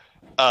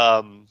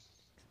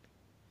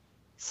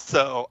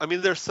 So, I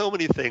mean, there's so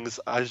many things,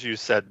 as you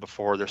said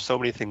before, there's so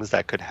many things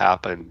that could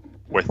happen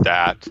with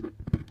that.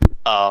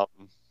 And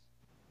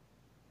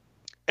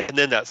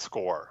then that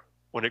score,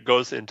 when it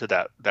goes into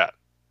that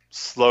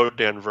slowed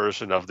down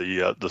version of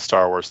the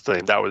Star Wars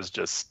thing, that was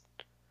just,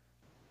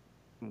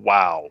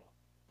 wow.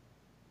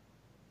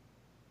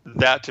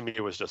 That to me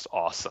was just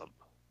awesome.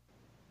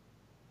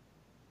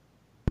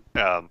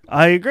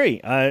 I agree.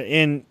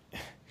 And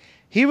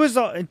he was,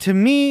 to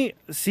me,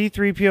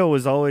 C-3PO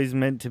was always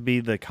meant to be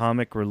the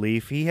comic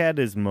relief. He had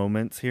his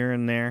moments here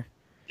and there.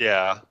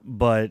 Yeah.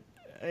 But,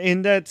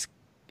 and that's,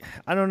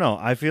 I don't know.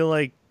 I feel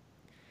like,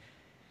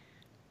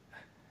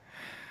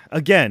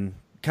 again,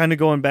 kind of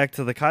going back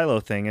to the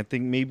Kylo thing, I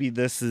think maybe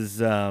this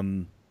is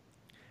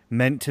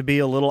meant to be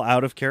a little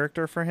out of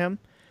character for him.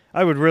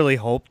 I would really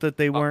hope that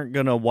they weren't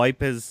going to wipe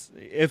his...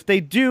 If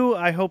they do,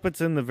 I hope it's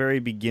in the very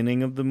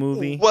beginning of the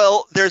movie.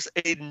 Well, there's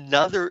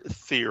another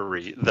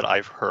theory that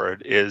I've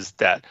heard is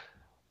that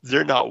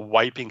they're not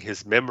wiping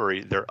his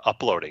memory, they're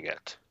uploading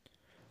it.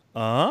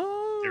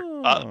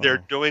 Oh.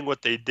 They're doing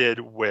what they did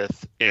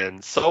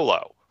in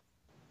Solo,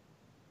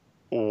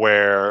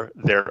 where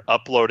they're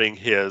uploading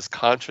his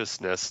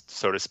consciousness,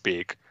 so to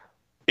speak,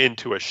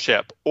 into a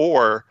ship,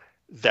 or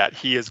that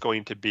he is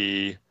going to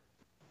be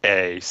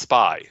a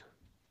spy.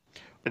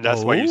 And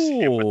that's why you see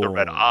him with the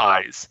red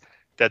eyes,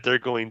 that they're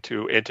going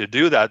to, and to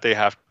do that, they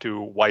have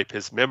to wipe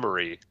his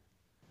memory.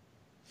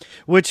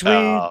 Which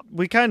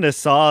we kind of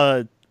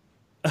saw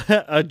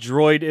a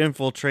droid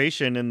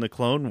infiltration in the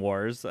Clone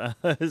Wars.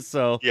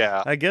 So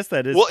yeah, I guess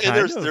that is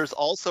there's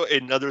also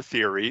another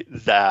theory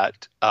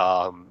that,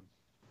 I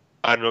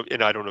don't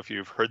know if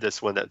you've heard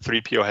this one, that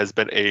 3PO has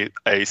been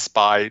a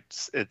spy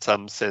in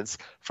some sense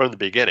from the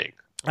beginning.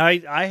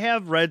 I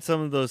have read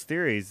some of those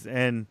theories,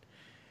 and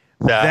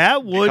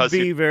that would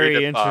be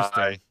very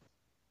interesting.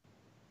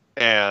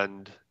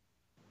 And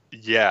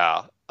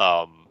yeah,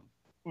 an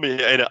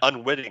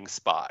unwitting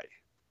spy.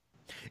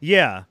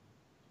 Yeah.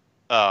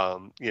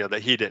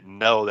 That he didn't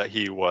know that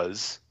he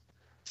was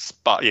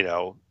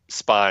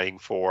spying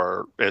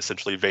for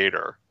essentially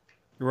Vader.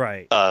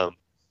 Right. But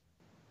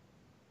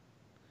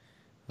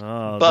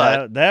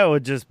that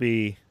would just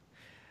be,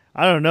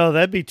 I don't know,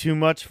 that'd be too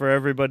much for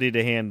everybody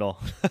to handle.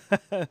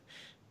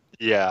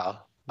 Yeah.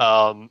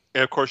 And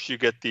of course you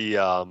get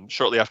the,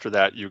 shortly after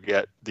that, you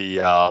get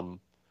the,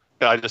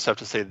 I just have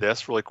to say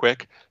this really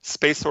quick.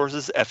 Space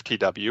Horses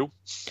FTW.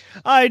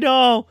 I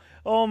know.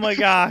 Oh my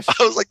gosh.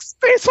 I was like,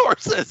 Space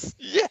Horses.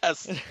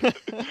 Yes.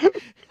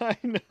 I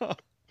know.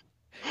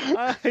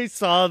 I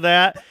saw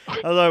that. I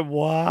was like,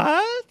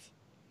 what?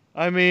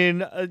 I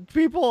mean,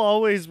 people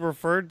always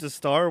referred to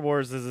Star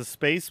Wars as a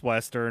space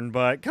western,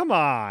 but come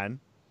on.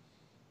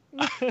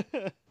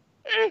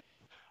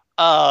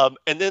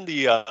 And then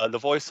the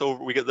voiceover,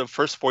 we get the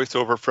first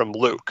voiceover from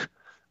Luke,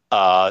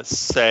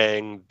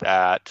 saying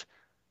that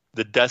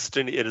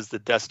it is the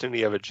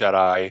destiny of a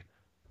Jedi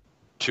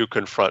to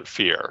confront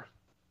fear.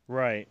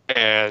 Right.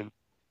 And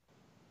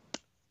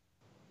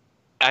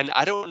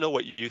I don't know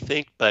what you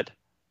think, but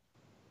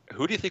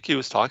who do you think he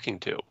was talking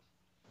to?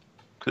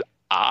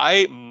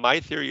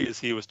 My theory is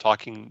he was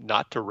talking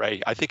not to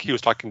Rey. I think he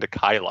was talking to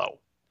Kylo.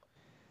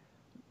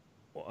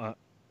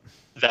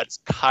 That's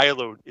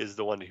Kylo is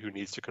the one who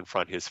needs to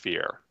confront his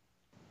fear.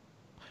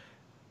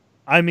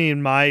 I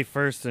mean, my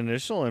first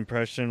initial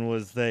impression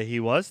was that he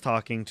was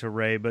talking to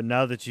Rey, but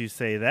now that you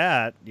say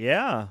that,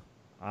 yeah,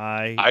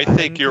 I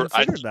think we're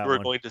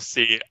going to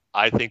see.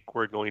 I think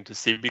we're going to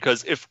see,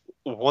 because if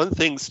one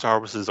thing Star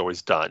Wars has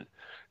always done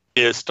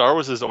is Star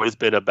Wars has always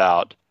been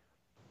about,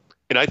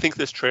 and I think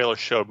this trailer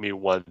showed me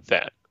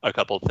a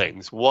couple of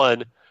things.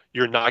 One,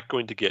 you're not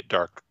going to get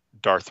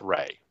Darth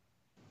Rey.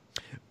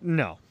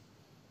 No.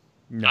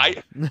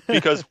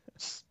 Because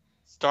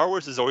Star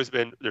Wars has always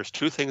been, there's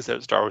two things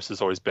that Star Wars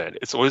has always been.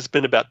 It's always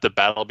been about the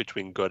battle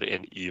between good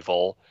and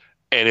evil,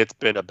 and it's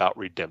been about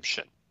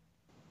redemption.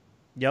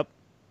 Yep.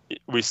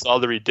 We saw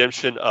the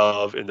redemption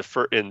of in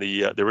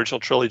the original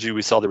trilogy.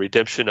 We saw the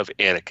redemption of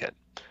Anakin,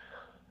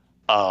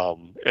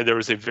 and there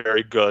was a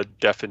very good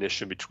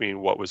definition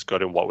between what was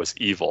good and what was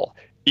evil.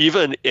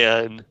 Even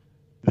in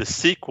the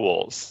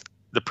sequels,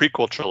 the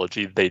prequel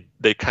trilogy,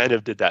 they kind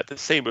of did that the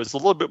same. It was a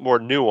little bit more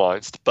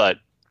nuanced, but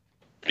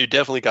you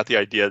definitely got the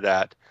idea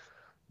that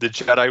the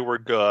Jedi were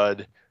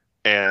good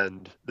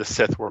and the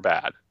Sith were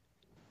bad.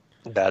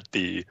 That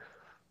the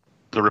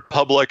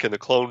Republic and the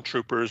clone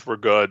troopers were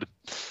good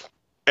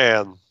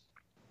and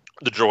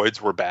the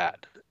droids were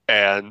bad.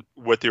 And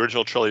with the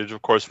original trilogy,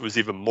 of course, it was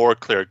even more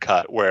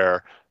clear-cut,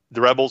 where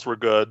the rebels were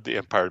good, the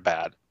Empire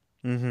bad.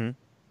 Mm-hmm.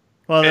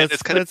 Well,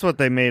 that's what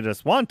they made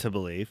us want to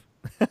believe.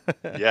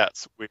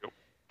 Yes.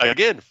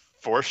 Again,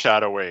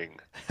 foreshadowing.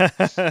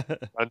 Dun,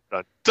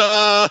 dun,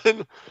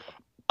 dun.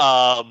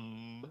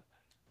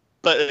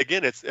 But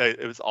again,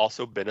 it was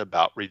also been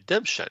about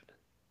redemption.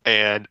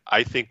 And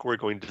I think we're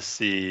going to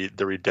see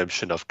the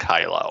redemption of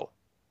Kylo.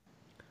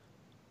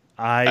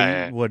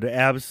 I would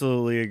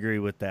absolutely agree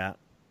with that.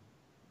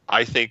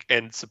 I think,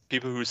 and some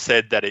people who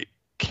said that it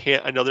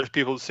can't, I know there's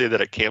people who say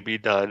that it can't be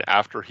done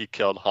after he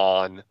killed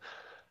Han.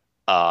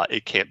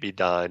 It can't be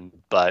done,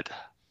 but...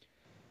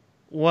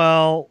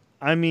 Well,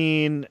 I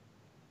mean,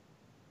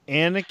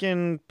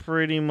 Anakin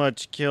pretty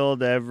much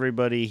killed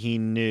everybody he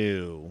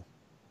knew.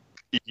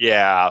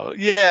 Yeah.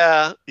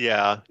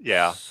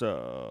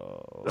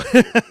 So...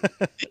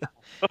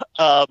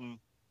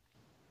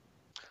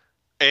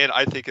 And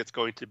I think it's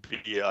going to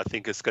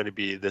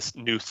be this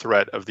new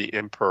threat of the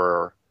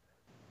Emperor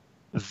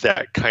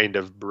that kind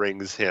of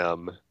brings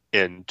him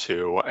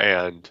into.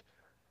 And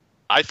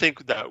I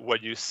think that when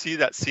you see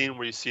that scene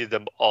where you see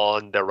them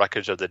on the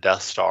wreckage of the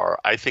Death Star,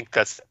 I think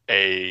that's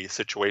a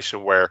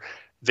situation where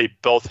they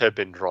both have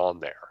been drawn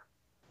there.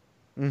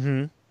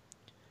 Mm-hmm.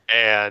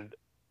 And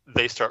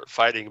they start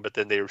fighting, but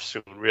then they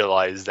soon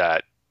realize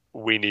that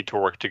we need to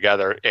work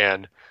together.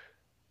 And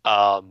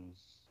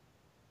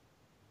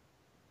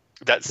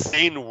that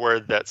scene where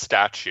they're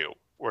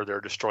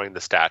destroying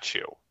the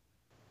statue,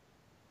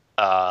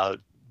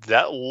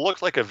 that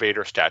looked like a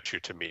Vader statue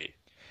to me.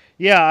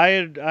 Yeah,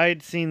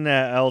 I'd seen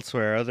that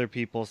elsewhere. Other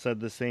people said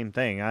the same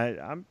thing.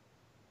 I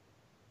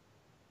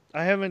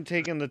haven't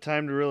taken the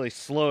time to really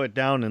slow it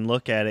down and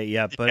look at it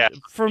yet, but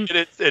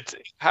it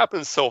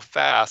happens so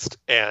fast,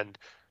 and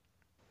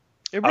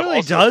it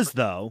really does,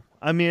 though.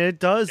 I mean, it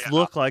does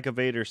look like a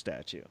Vader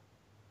statue,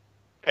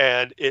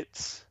 and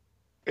it's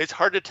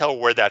hard to tell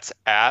where that's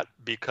at,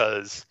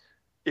 because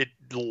it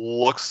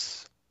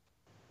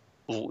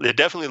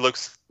definitely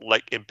looks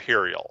like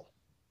Imperial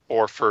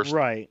or First,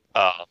 right?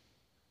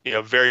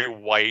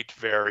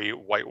 Very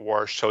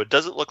whitewashed. So it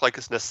doesn't look like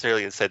it's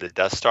necessarily inside the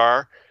Death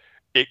Star.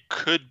 It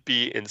could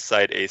be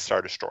inside a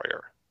Star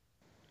Destroyer.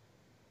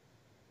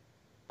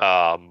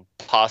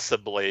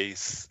 Possibly,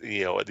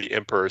 the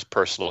Emperor's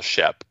personal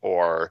ship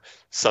or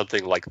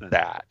something like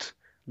that.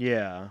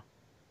 Yeah.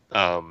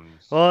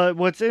 Well,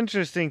 what's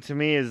interesting to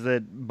me is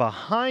that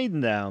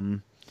behind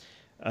them,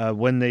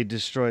 when they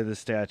destroy the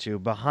statue,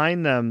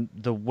 behind them,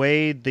 the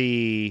way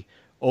the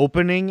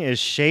opening is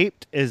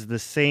shaped is the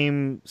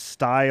same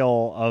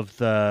style of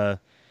the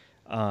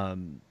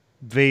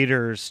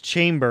Vader's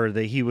chamber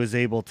that he was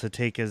able to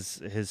take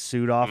his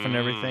suit off and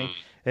everything.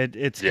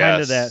 It's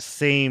kind of that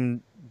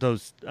same,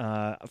 those,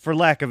 for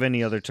lack of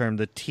any other term,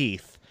 the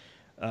teeth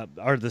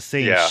are the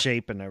same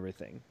shape and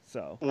everything.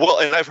 So well,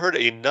 and I've heard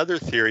another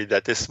theory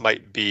that this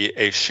might be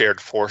a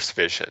shared Force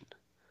vision,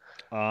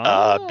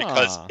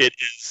 because it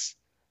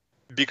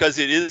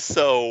is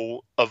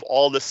so. Of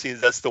all the scenes,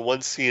 that's the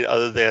one scene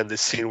other than the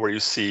scene where you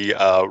see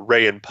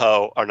Rey and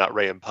Poe, or not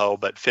Rey and Poe,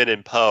 but Finn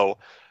and Poe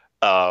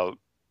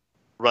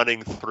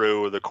running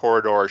through the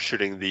corridor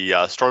shooting the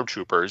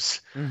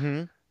stormtroopers.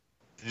 Mm-hmm.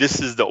 This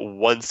is the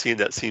one scene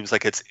that seems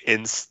like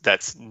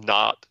that's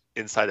not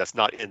inside. That's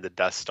not in the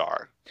Death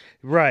Star.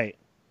 Right.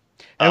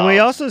 And we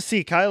also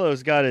see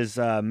Kylo's got his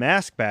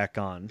mask back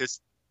on.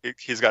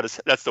 He's got his.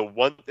 That's the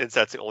one.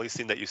 That's the only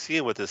scene that you see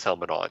him with his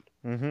helmet on.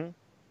 Mm-hmm.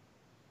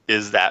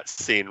 Is that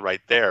scene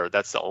right there?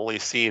 That's the only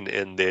scene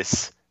in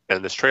this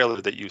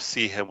trailer that you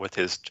see him with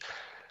his.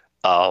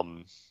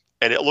 And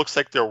it looks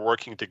like they're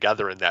working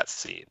together in that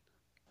scene.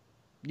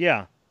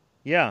 Yeah.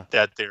 Yeah.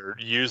 That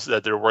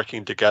they're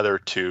working together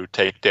to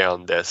take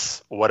down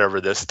this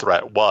whatever this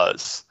threat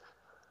was.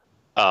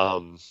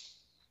 And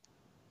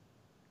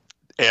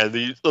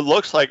it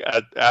looks like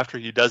after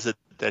he does it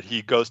that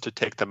he goes to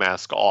take the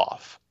mask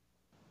off.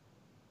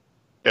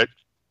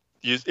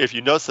 If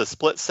you notice a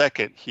split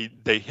second,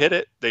 they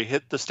hit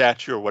the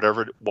statue or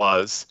whatever it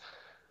was,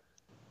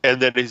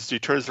 and then as he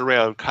turns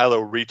around,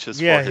 Kylo reaches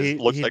for his.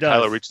 Looks like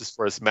does. Kylo reaches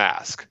for his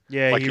mask.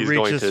 Yeah, like he he's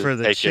reaches going to for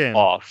the take chin. It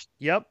off.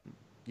 Yep.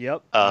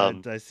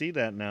 I see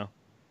that now.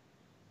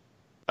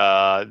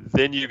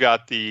 Then you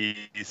got the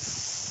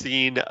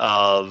scene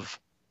of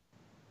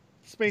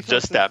space just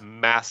horses. That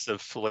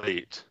massive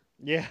fleet.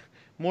 Yeah,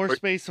 more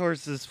space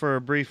horses for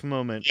a brief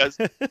moment. Yes,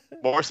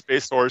 more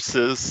space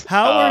horses.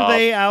 How are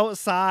they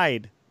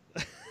outside?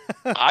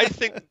 I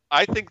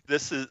think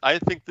this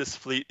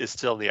fleet is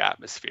still in the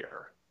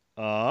atmosphere.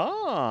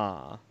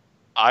 Ah.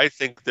 I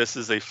think this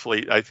is a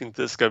fleet. I think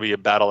this is going to be a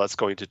battle that's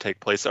going to take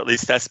place, or at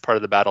least that's part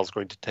of the battle is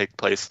going to take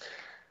place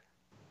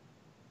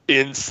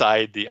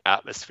inside the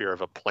atmosphere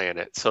of a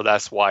planet. So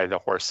that's why the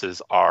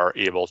horses are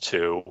able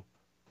to.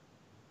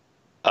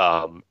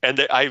 And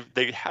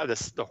they have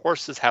this. The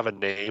horses have a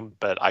name,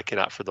 but I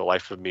cannot for the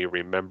life of me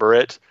remember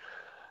it.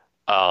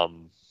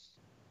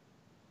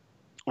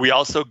 We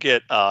also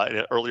get in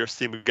an earlier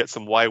scene. We get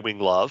some Y-wing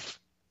love.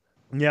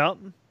 Yep.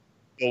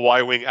 The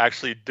Y-wing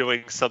actually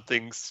doing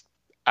something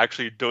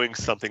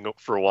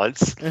for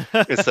once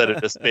instead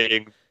of just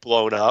being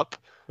blown up.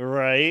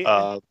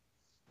 Right.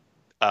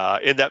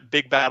 In that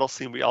big battle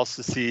scene, we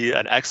also see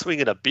an X-wing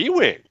and a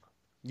B-wing.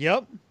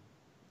 Yep.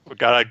 We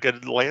got a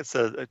good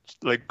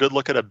good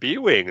look at a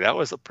B-wing. That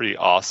was pretty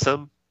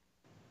awesome.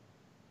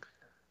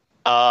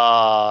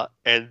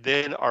 And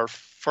then our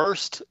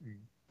first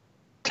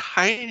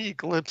tiny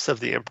glimpse of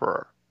the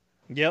Emperor.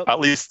 Yep. At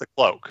least the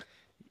cloak.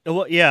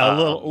 Well, yeah, a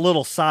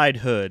little side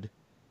hood.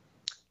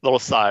 Little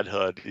side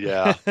hood,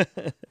 yeah.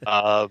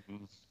 And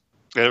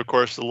of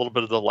course, a little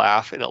bit of the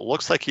laugh, and it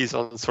looks like he's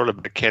on sort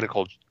of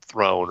mechanical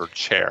throne or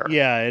chair.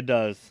 Yeah, it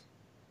does.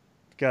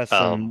 Got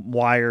some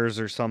wires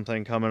or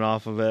something coming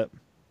off of it.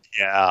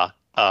 Yeah.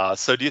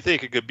 So do you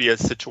think it could be a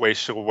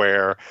situation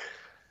where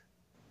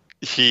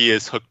he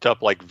is hooked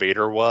up like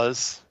Vader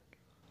was?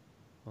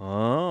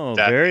 Oh,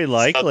 very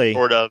likely.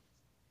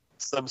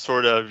 Some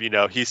sort of,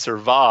 he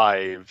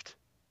survived,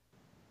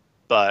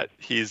 but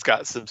he's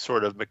got some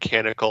sort of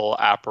mechanical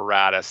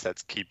apparatus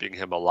that's keeping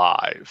him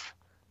alive.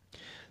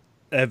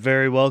 That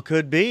very well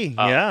could be,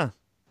 yeah.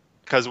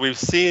 Because we've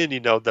seen,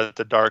 that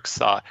the dark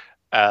side,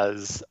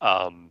 as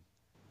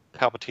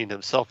Palpatine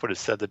himself would have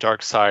said, the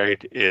dark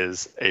side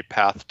is a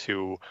path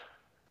to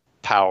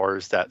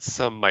powers that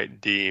some might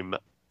deem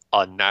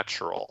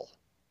unnatural.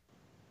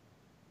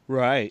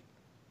 Right.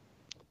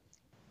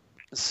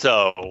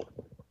 So,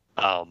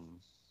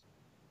 and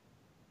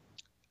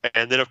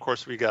then of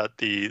course we got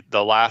the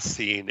last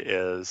scene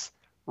is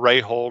Rey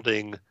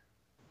holding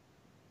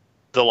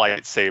the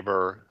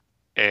lightsaber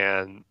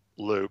and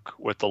Luke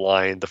with the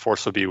line, "The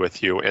Force will be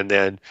with you," and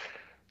then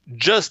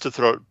just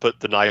to put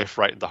the knife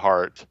right in the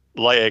heart,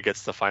 Leia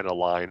gets the final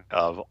line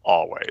of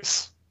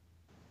 "always."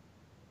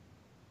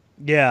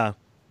 Yeah.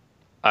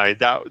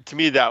 To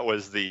me that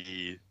was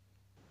the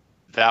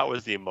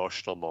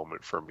emotional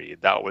moment for me.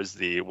 That was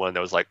the one that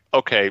was like,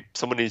 okay,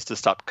 someone needs to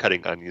stop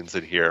cutting onions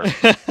in here.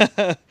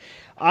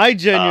 I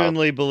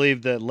genuinely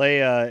believe that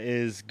Leia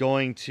is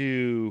going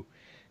to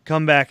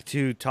come back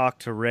to talk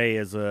to Rey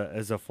as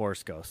a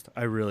Force ghost.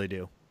 I really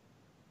do.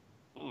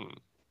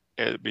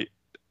 It'd be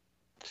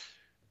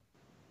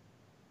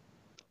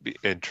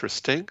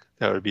interesting.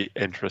 That would be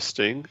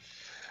interesting.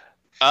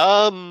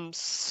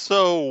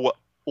 So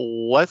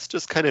let's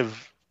just kind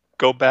of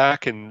go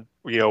back and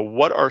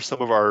what are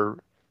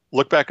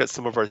look back at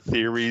some of our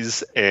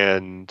theories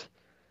and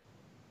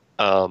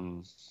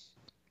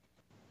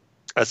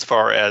as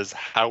far as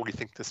how we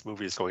think this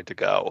movie is going to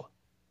go.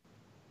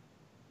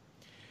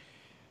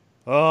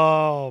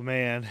 Oh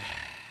man.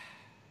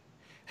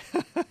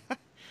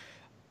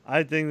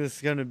 I think this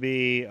is going to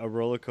be a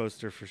roller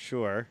coaster for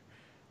sure.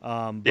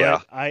 But yeah.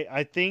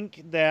 I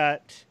think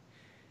that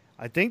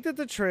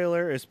the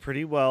trailer is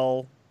pretty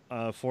well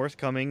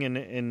forthcoming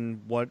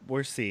in what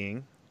we're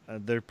seeing.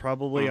 There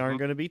probably aren't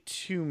going to be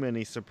too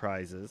many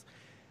surprises.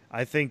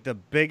 I think the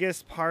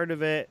biggest part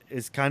of it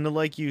is kind of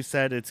like you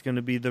said, it's going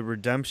to be the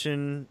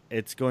redemption,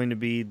 it's going to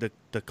be the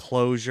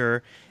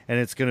closure, and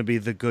it's going to be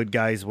the good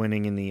guys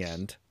winning in the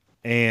end.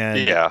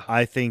 And yeah.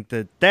 I think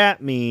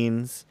that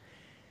means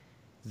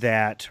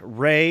that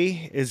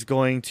Rey is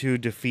going to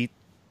defeat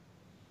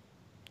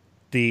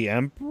the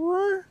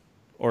Emperor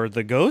or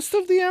the ghost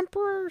of the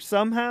Emperor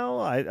somehow.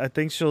 I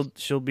think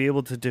she'll be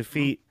able to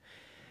defeat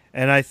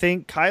And I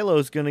think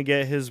Kylo's going to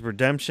get his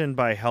redemption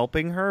by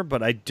helping her,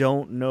 but I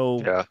don't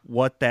know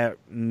what that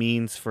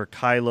means for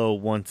Kylo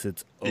once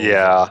it's over.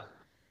 Yeah.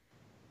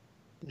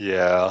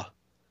 Yeah.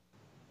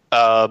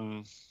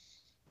 I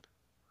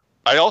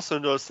also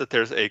noticed that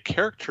there's a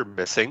character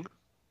missing.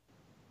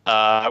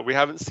 We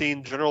haven't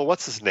seen General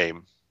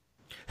What's-His-Name.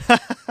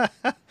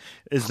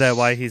 Is that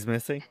why he's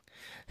missing?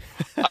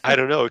 I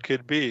don't know. It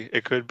could be.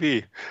 It could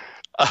be.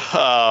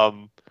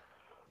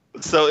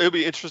 So it'll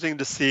be interesting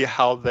to see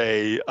how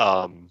they,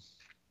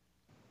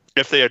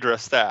 if they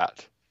address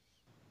that.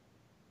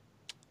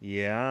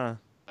 Yeah.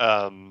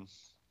 It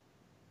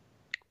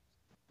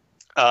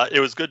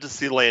was good to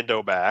see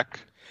Lando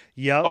back.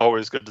 Yep.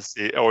 Always good to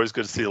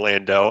see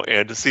Lando,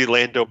 and to see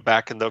Lando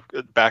back in the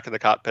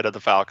cockpit of the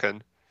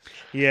Falcon.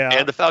 Yeah.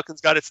 And the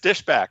Falcon's got its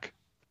dish back.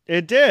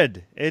 It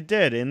did.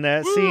 In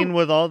that scene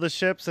with all the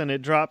ships and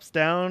it drops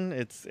down,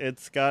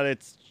 it's got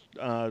its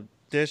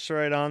dish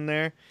right on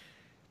there.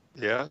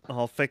 Yeah.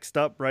 All fixed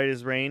up, right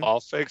as rain. All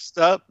fixed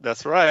up.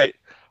 That's right.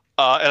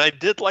 And I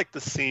did like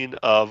the scene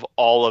of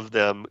all of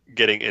them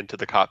getting into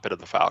the cockpit of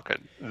the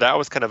Falcon. That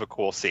was kind of a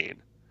cool scene.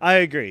 I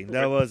agree.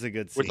 That was a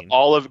good scene.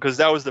 Because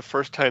that was the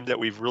first time that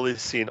we've really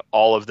seen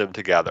all of them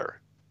together.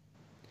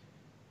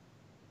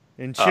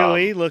 And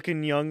Chewie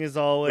looking young as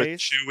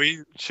always.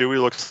 Chewie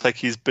looks like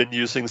he's been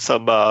using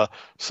some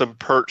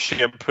Pert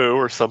shampoo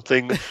or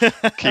something,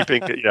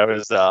 keeping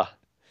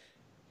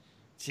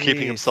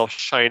keeping himself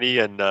shiny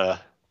and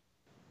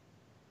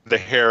the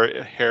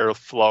hair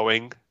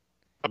flowing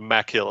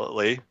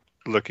immaculately,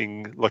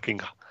 looking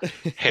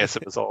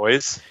handsome as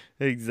always.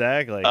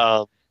 Exactly.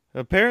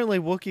 Apparently,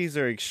 Wookiees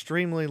are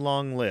extremely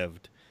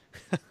long-lived.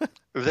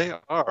 They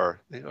are.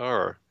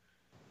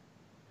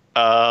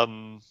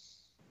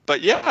 But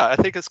yeah, I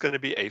think it's going to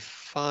be a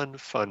fun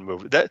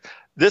movie.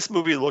 This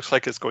movie looks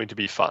like it's going to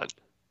be fun.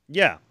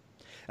 Yeah.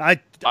 I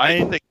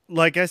think,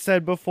 like I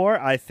said before,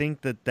 I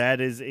think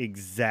that is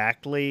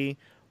exactly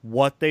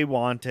what they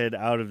wanted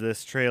out of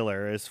this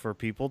trailer, is for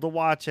people to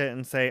watch it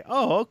and say,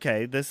 "Oh,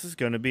 okay, this is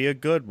going to be a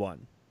good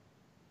one."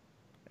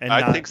 And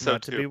I think so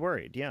not too. To be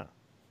worried, yeah.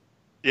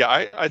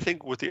 Yeah, I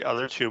think with the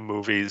other two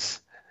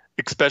movies,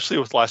 especially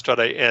with Last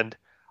Jedi, and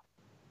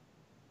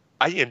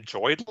I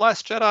enjoyed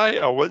Last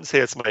Jedi. I wouldn't say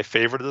it's my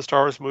favorite of the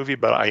Star Wars movie,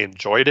 but I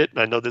enjoyed it. And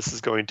I know this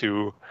is going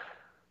to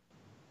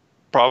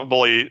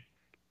probably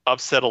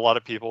upset a lot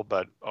of people,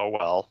 but oh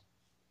well.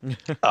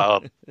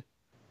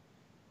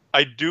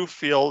 I do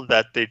feel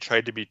that they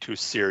tried to be too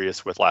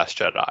serious with Last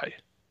Jedi.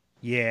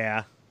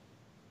 Yeah.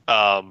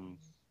 And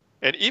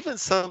even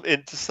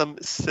into some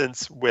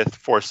sense with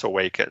Force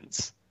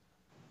Awakens.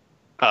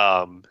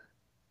 And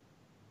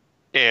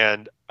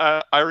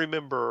I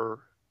remember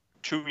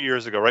 2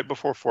 years ago, right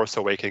before Force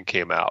Awakens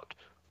came out,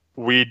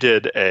 me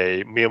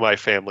and my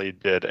family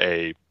did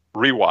a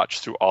rewatch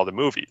through all the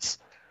movies.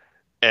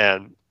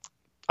 And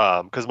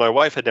because my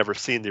wife had never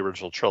seen the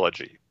original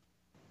trilogy.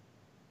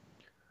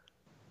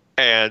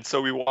 And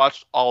so we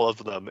watched all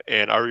of them.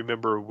 And I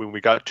remember when we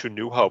got to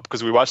New Hope,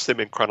 because we watched them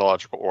in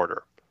chronological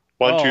order.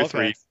 1, 2,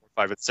 3, 4,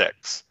 5, and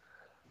 6.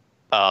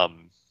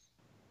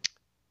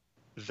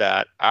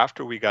 That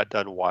after we got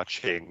done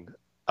watching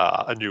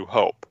A New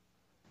Hope,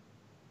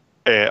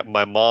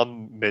 my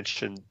mom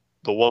mentioned,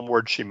 the one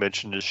word she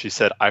mentioned is, she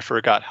said, "I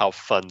forgot how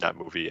fun that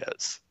movie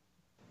is."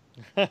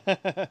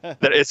 That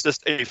it's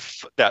just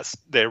that's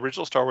the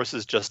original Star Wars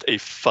is just a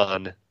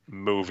fun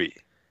movie,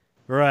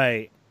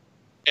 right?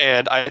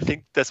 And I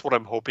think that's what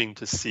I'm hoping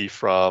to see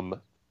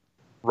from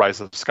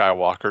Rise of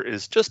Skywalker,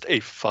 is just a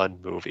fun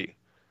movie,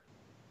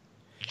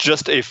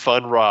 just a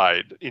fun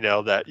ride.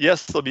 That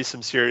yes, there'll be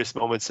some serious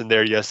moments in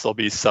there. Yes, there'll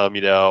be some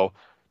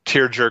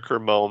tearjerker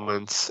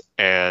moments,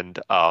 and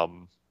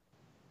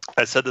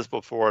I said this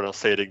before and I'll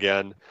say it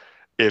again.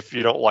 If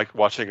you don't like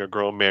watching a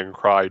grown man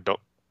cry,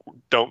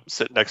 don't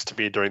sit next to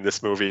me during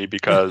this movie,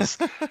 because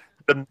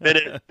the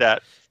minute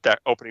that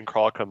opening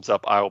crawl comes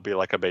up, I will be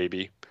like a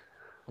baby.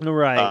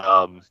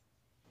 Right.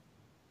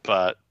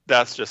 But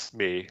that's just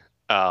me.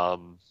 Yeah,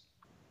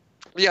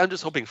 I'm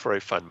just hoping for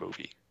a fun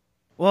movie.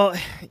 Well,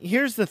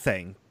 here's the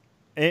thing,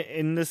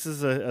 and this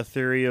is a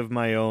theory of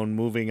my own,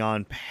 moving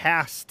on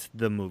past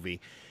the movie.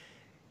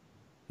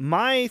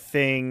 My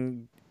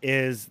thing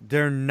is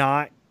they're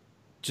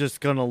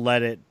just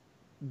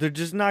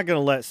not gonna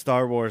let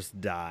Star Wars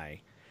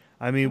die.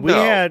 I mean, we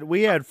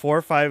had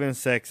 4, 5, and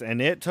 6,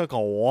 and it took a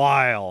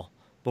while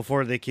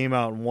before they came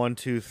out in 1,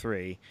 2,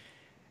 3,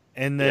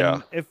 and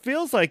then it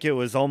feels like it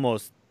was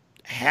almost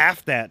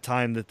half that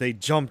time that they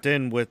jumped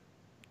in with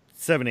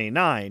 7, 8,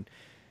 9.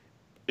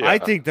 Yeah. I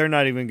think they're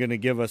not even going to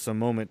give us a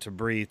moment to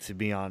breathe, to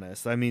be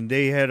honest. I mean,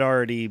 they had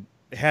already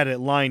had it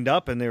lined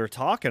up and they were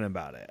talking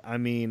about it. I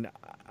mean,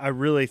 I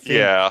really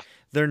think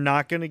they're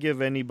not going to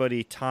give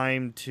anybody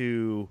time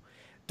to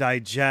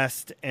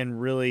digest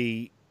and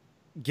really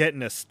get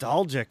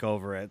nostalgic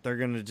over it. They're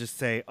going to just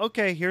say,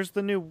 "Okay, here's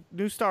the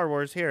new Star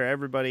Wars. Here,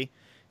 everybody.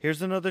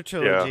 Here's another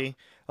trilogy.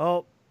 Yeah.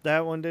 Oh,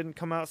 that one didn't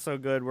come out so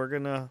good. We're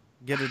going to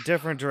get a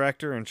different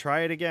director and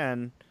try it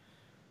again."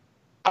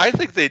 I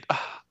think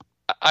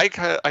I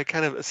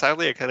kind of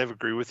sadly I kind of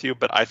agree with you,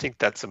 but I think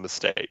that's a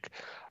mistake.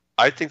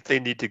 I think they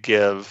need to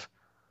give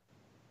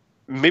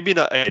maybe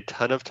not a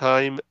ton of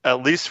time,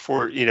 at least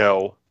for,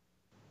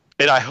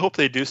 and I hope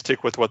they do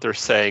stick with what they're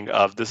saying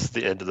of this is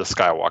the end of the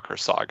Skywalker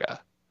saga.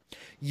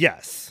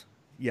 Yes.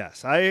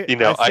 I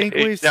think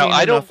we've seen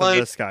enough of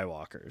the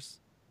Skywalkers.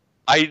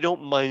 I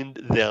don't mind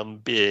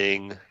them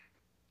being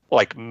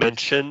like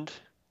mentioned,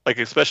 like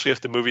especially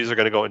if the movies are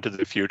going to go into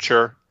the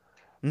future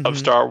of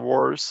Star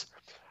Wars,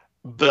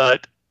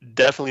 but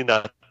definitely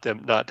not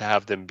to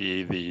have them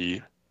be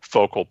the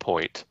focal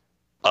point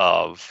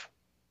of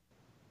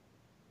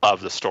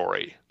the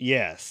story.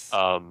 Yes.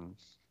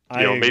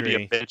 Maybe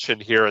a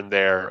mention here and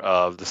there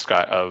of the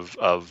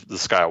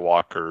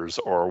Skywalkers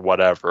or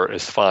whatever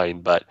is fine,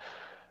 but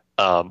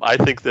I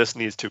think this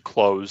needs to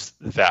close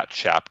that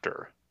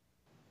chapter.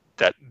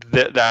 That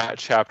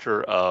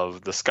chapter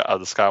of the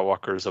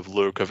Skywalkers, of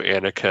Luke, of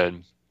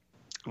Anakin,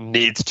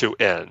 needs to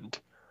end.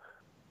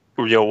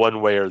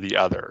 One way or the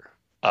other.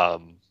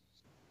 Right.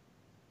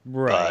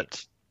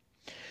 But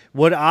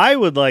what I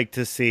would like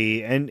to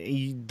see, and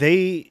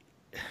they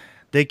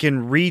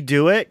can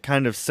redo it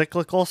kind of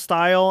cyclical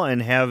style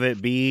and have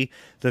it be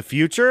the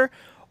future,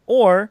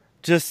 or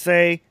just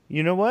say,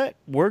 you know what,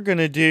 we're going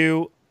to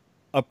do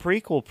a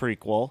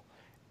prequel,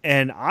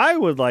 and I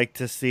would like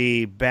to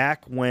see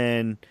back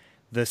when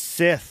the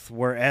Sith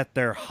were at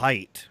their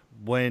height,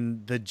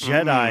 when the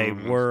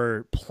Jedi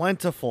were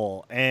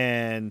plentiful,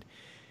 and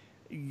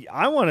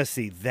I want to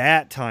see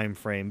that time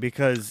frame,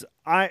 because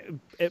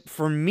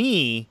for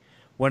me,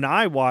 when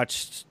I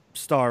watched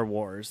Star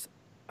Wars,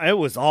 it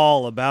was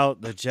all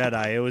about the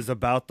Jedi. It was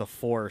about the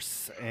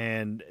Force,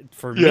 and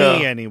for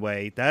me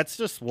anyway, that's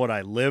just what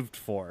I lived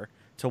for,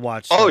 to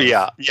watch. Oh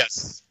yeah,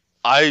 yes,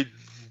 I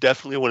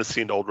definitely want to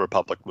see an Old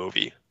Republic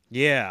movie.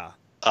 Yeah.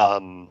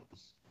 And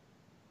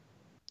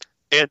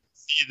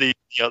see the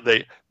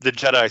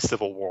Jedi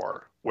Civil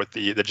War with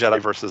the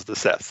Jedi versus the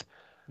Sith.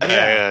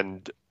 Yeah.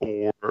 And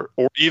or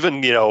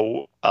even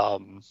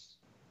and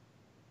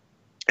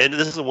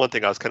this is one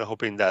thing I was kind of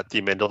hoping that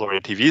the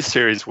Mandalorian TV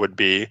series would have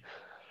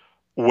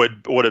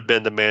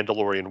been the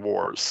Mandalorian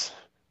Wars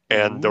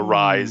and the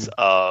rise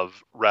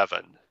of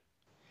Revan.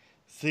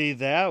 See,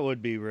 that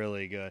would be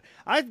really good.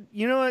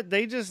 You know what?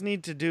 They just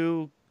need to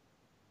do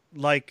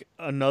like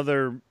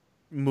another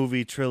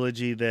movie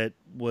trilogy that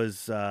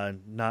was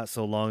not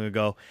so long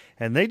ago,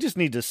 and they just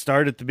need to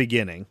start at the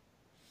beginning.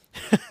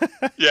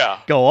 Yeah.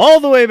 Go all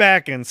the way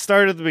back and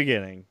start at the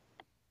beginning.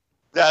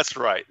 That's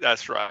right.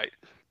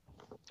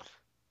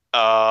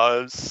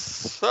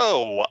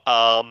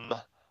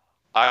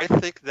 I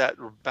think that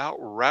about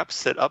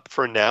wraps it up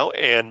for now.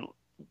 And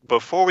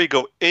before we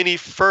go any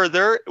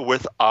further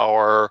with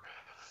our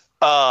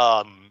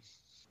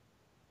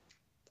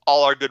all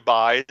our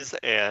goodbyes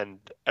and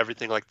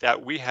everything like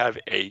that, we have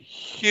a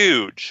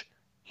huge,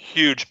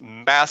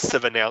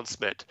 massive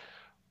announcement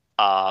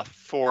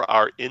for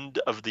our end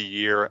of the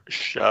year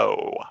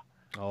show.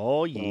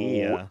 Oh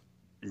yeah.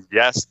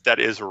 Yes, that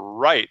is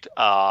right.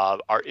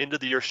 Our end of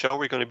the year show,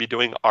 we're going to be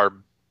doing our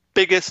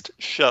biggest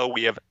show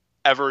we have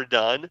ever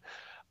done.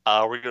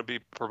 We're going to be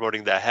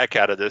promoting the heck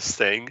out of this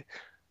thing.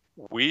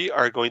 We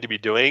are going to be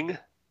doing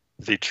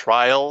the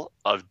trial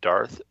of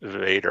Darth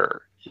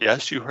Vader.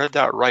 Yes, you heard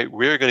that right.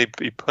 We're going to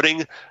be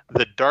putting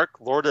the Dark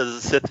Lord of the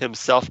Sith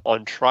himself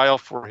on trial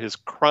for his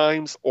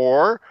crimes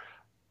or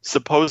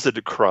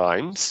supposed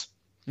crimes.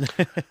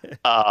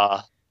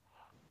 I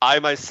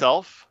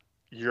myself,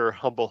 your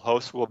humble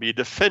host, will be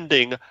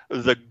defending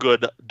the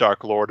good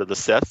Dark Lord of the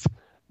Sith,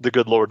 the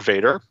good Lord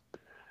Vader.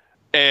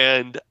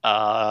 And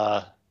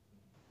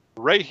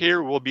right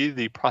here will be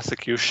the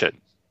prosecution.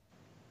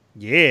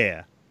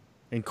 Yeah.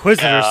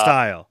 Inquisitor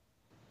style.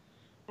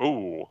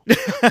 Ooh.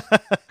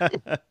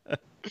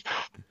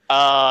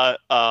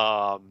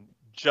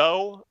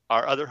 Joe,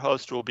 our other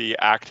host, will be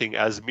acting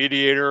as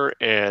mediator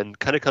and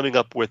kind of coming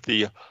up with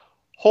the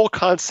whole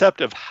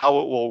concept of how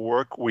it will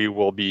work. We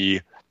will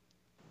be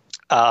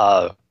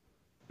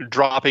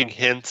dropping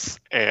hints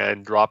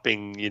and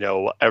dropping,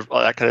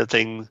 that kind of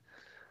thing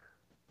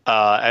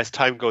as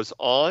time goes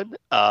on.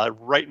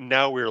 Right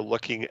now, we're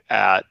looking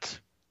at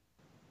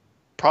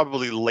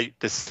probably late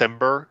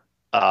December,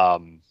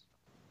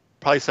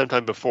 probably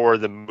sometime before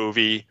the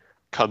movie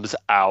comes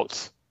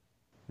out,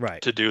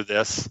 right? To do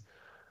this.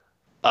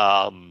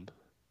 If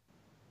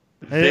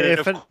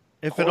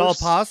at all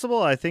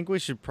possible, I think we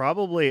should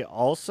probably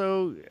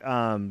also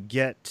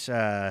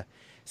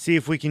see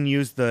if we can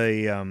use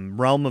the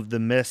Realm of the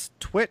Mist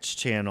Twitch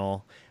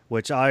channel,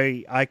 which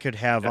I could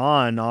have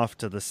on off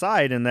to the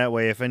side, and that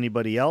way if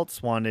anybody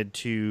else wanted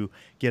to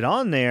get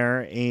on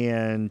there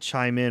and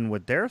chime in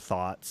with their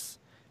thoughts,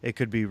 it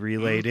could be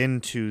relayed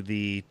into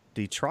the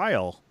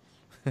trial.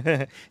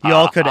 You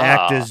all could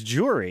act as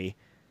jury.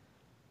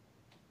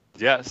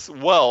 Yes.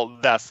 Well,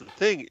 that's the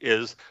thing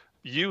is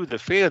you, the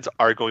fans,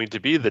 are going to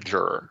be the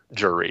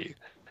jury.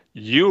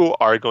 You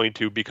are going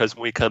to, because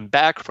when we come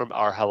back from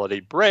our holiday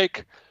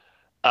break,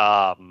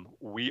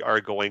 we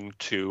are going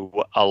to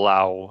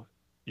allow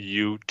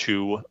you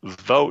to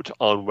vote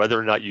on whether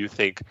or not you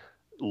think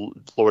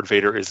Lord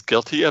Vader is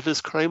guilty of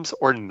his crimes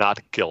or not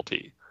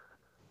guilty.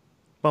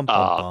 Bum,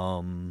 bum,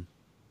 bum.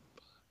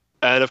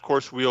 And of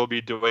course, we will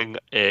be doing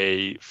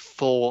a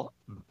full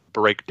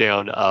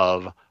breakdown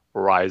of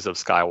Rise of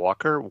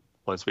Skywalker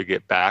once we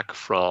get back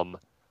from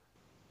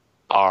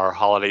our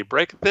holiday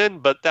break then,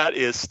 but that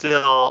is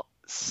still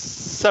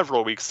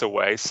several weeks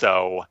away,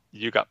 so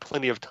you got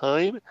plenty of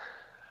time.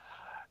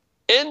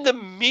 In the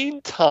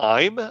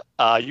meantime,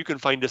 you can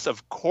find us,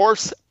 of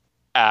course,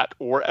 at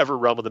wherever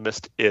Realm of the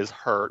Mist is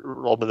heard,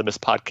 Realm of the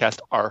Mist podcast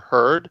are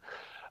heard,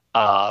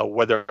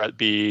 whether it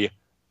be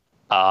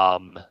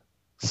Spotify,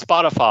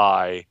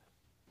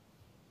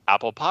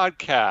 Apple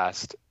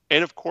Podcast,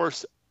 and of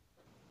course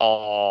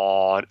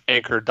on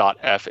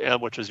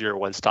Anchor.fm, which is your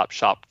one-stop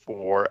shop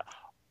for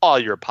all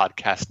your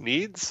podcast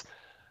needs.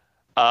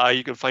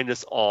 You can find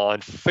us on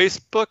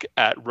Facebook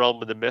at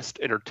Realm of the Mist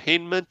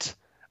Entertainment,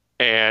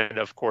 and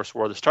of course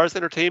War of the Stars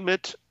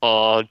Entertainment,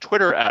 on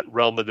Twitter at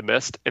Realm of the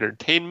Mist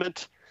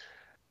Entertainment,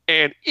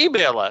 and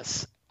email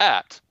us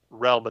at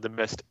Realm of the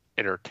Mist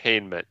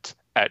Entertainment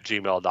at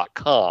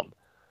gmail.com.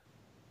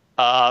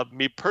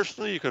 Me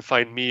personally, you can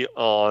find me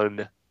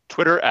on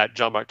Twitter at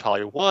John Mark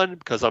Tolley 1,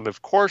 because I'm,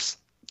 of course,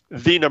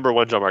 the number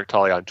one John Mark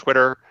Tolley on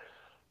Twitter.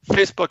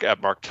 Facebook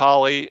at Mark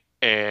Tolley,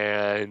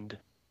 and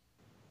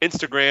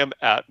Instagram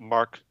at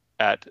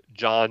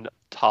John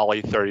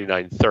Tolley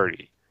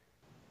 3930.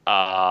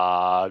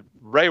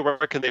 Ray, where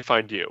can they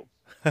find you?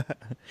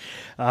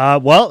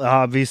 Well,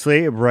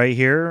 obviously, right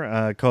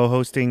here,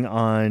 co-hosting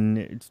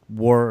on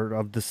War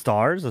of the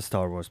Stars, a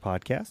Star Wars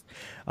podcast.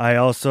 I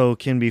also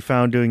can be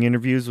found doing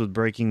interviews with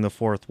Breaking the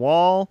Fourth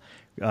Wall,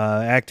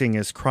 acting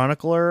as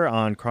chronicler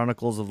on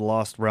Chronicles of the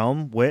Lost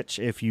Realm, which,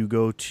 if you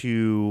go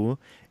to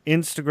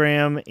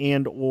Instagram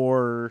and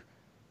or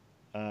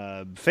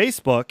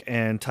Facebook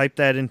and type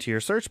that into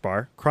your search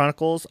bar,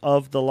 Chronicles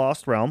of the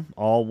Lost Realm,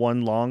 all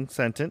one long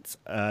sentence,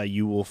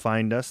 you will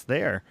find us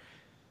there.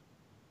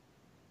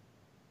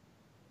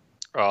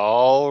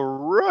 All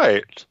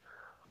right.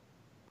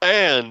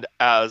 And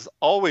as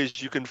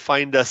always, you can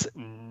find us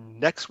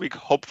next week,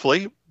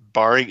 hopefully,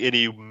 barring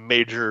any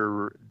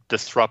major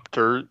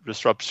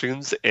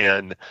disruptions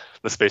in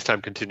the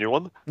space-time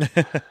continuum.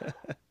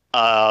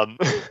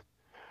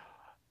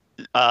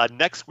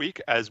 Next week,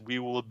 as we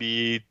will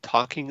be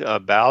talking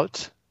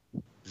about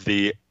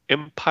the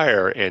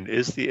Empire, and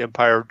is the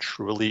Empire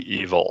truly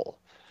evil?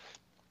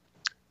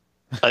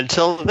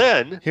 Until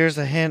then, here's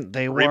a hint: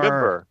 they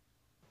remember.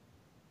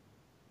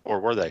 Or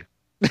were they?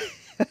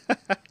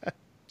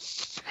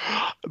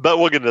 But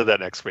we'll get into that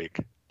next week.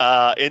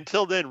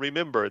 Until then,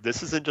 remember,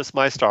 this isn't just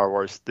my Star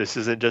Wars. This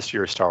isn't just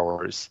your Star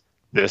Wars.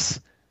 This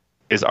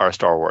is our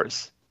Star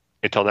Wars.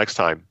 Until next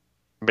time,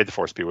 may the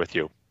Force be with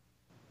you.